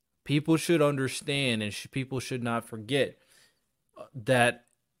 People should understand, and people should not forget that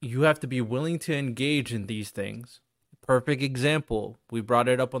you have to be willing to engage in these things. Perfect example, we brought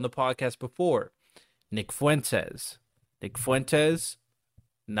it up on the podcast before. Nick Fuentes. Nick Fuentes,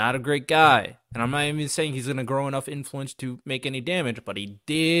 not a great guy. And I'm not even saying he's going to grow enough influence to make any damage, but he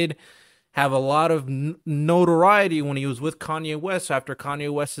did have a lot of notoriety when he was with Kanye West after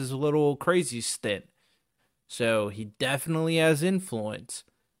Kanye West's little crazy stint. So he definitely has influence.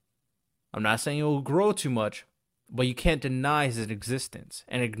 I'm not saying it will grow too much, but you can't deny his existence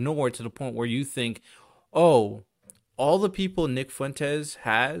and ignore it to the point where you think, oh, all the people Nick Fuentes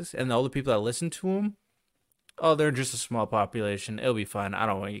has and all the people that listen to him, oh, they're just a small population. It'll be fine. I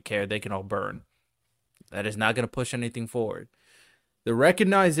don't really care. They can all burn. That is not going to push anything forward. The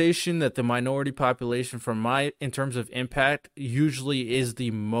recognition that the minority population, in terms of impact, usually is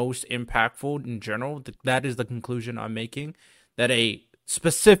the most impactful in general. That is the conclusion I'm making. That a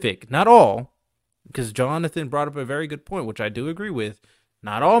specific, not all, because Jonathan brought up a very good point, which I do agree with.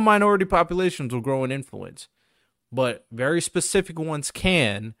 Not all minority populations will grow in influence, but very specific ones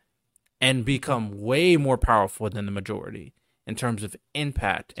can, and become way more powerful than the majority in terms of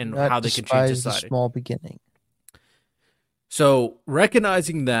impact Do and not how they can change despise the society. small beginning. So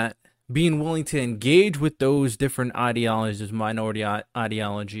recognizing that, being willing to engage with those different ideologies, minority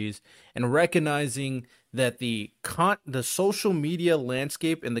ideologies, and recognizing that the social media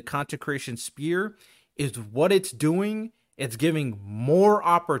landscape and the content creation sphere is what it's doing. It's giving more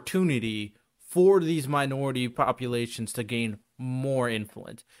opportunity for these minority populations to gain more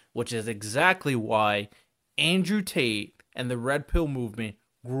influence, which is exactly why Andrew Tate and the Red Pill movement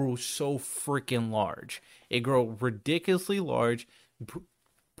grew so freaking large. It grew ridiculously large,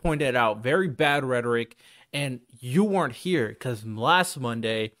 pointed out very bad rhetoric, and you weren't here because last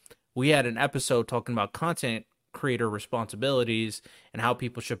Monday we had an episode talking about content creator responsibilities and how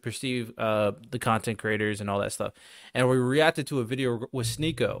people should perceive the content creators and all that stuff. And we reacted to a video with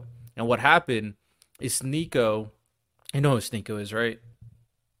Sneeko. And what happened is Sneeko, you know who Sneeko is, right?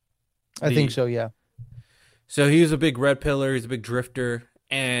 I think so, yeah. So he was a big red pillar, he's a big drifter,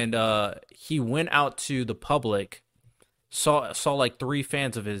 and he went out to the public, saw like 3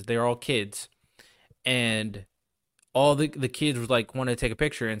 fans of his, they're all kids, and all the kids was like wanted to take a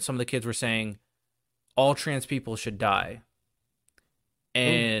picture, and some of the kids were saying all trans people should die.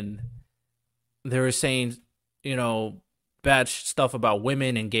 And they were saying, you know, bad stuff about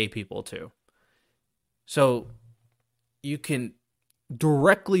women and gay people too. So you can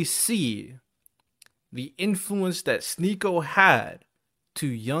directly see the influence that Sneeko had to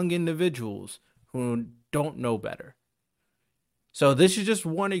young individuals who don't know better. So this is just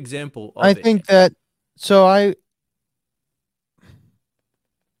one example of I think that, so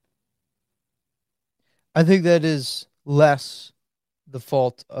I think that is less the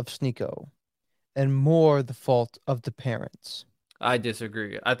fault of Sneeko and more the fault of the parents. I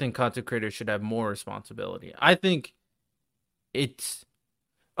disagree. I think content creators should have more responsibility. I think it's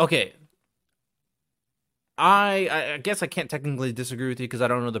okay. I guess I can't technically disagree with you because I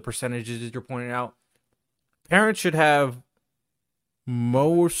don't know the percentages that you're pointing out. Parents should have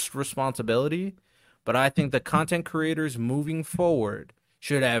most responsibility, but I think the content creators moving forward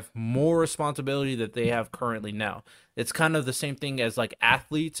should have more responsibility that they have currently now. It's kind of the same thing as like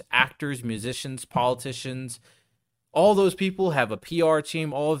athletes, actors, musicians, politicians. All those people have a PR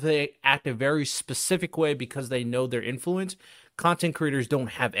team. All of they act a very specific way because they know their influence. Content creators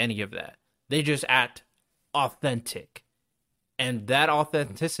don't have any of that. They just act authentic. And that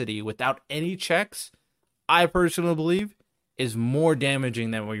authenticity without any checks, I personally believe, is more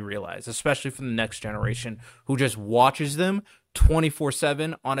damaging than we realize, especially for the next generation who just watches them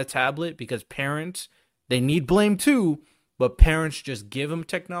 24/7 on a tablet because parents, they need blame too, but parents just give them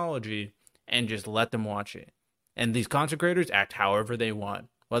technology and just let them watch it. And these content creators act however they want,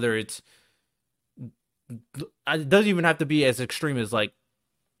 whether it doesn't even have to be as extreme as like,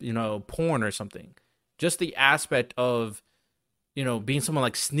 you know, porn or something. Just the aspect of, you know, being someone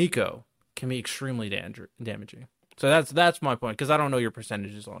like Sneeko can be extremely damaging. So that's my point, because I don't know your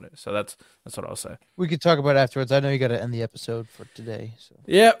percentages on it. So that's what I'll say. We could talk about it afterwards. I know you got to end the episode for today. So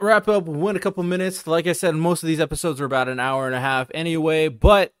yeah, wrap up. We went a couple minutes. Like I said, most of these episodes are about an hour and a half anyway.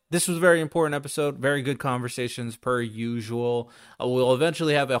 But this was a very important episode. Very good conversations per usual. We'll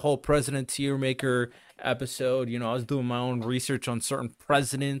eventually have a whole president tier maker episode. You know, I was doing my own research on certain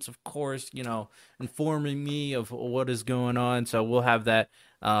presidents, of course, you know, informing me of what is going on. So we'll have that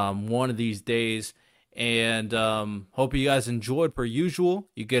one of these days. And hope you guys enjoyed per usual.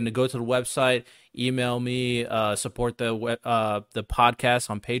 You can go to the website, email me, support the podcast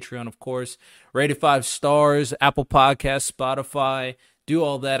on Patreon, of course. Rate it 5 stars, Apple Podcasts, Spotify. Do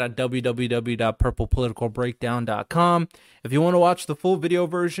all that at www.purplepoliticalbreakdown.com. If you want to watch the full video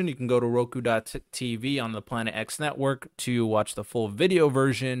version, you can go to roku.tv on the Planet X network to watch the full video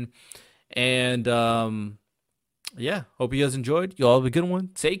version. And yeah, hope you guys enjoyed. You all have a good one.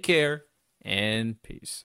 Take care. And peace.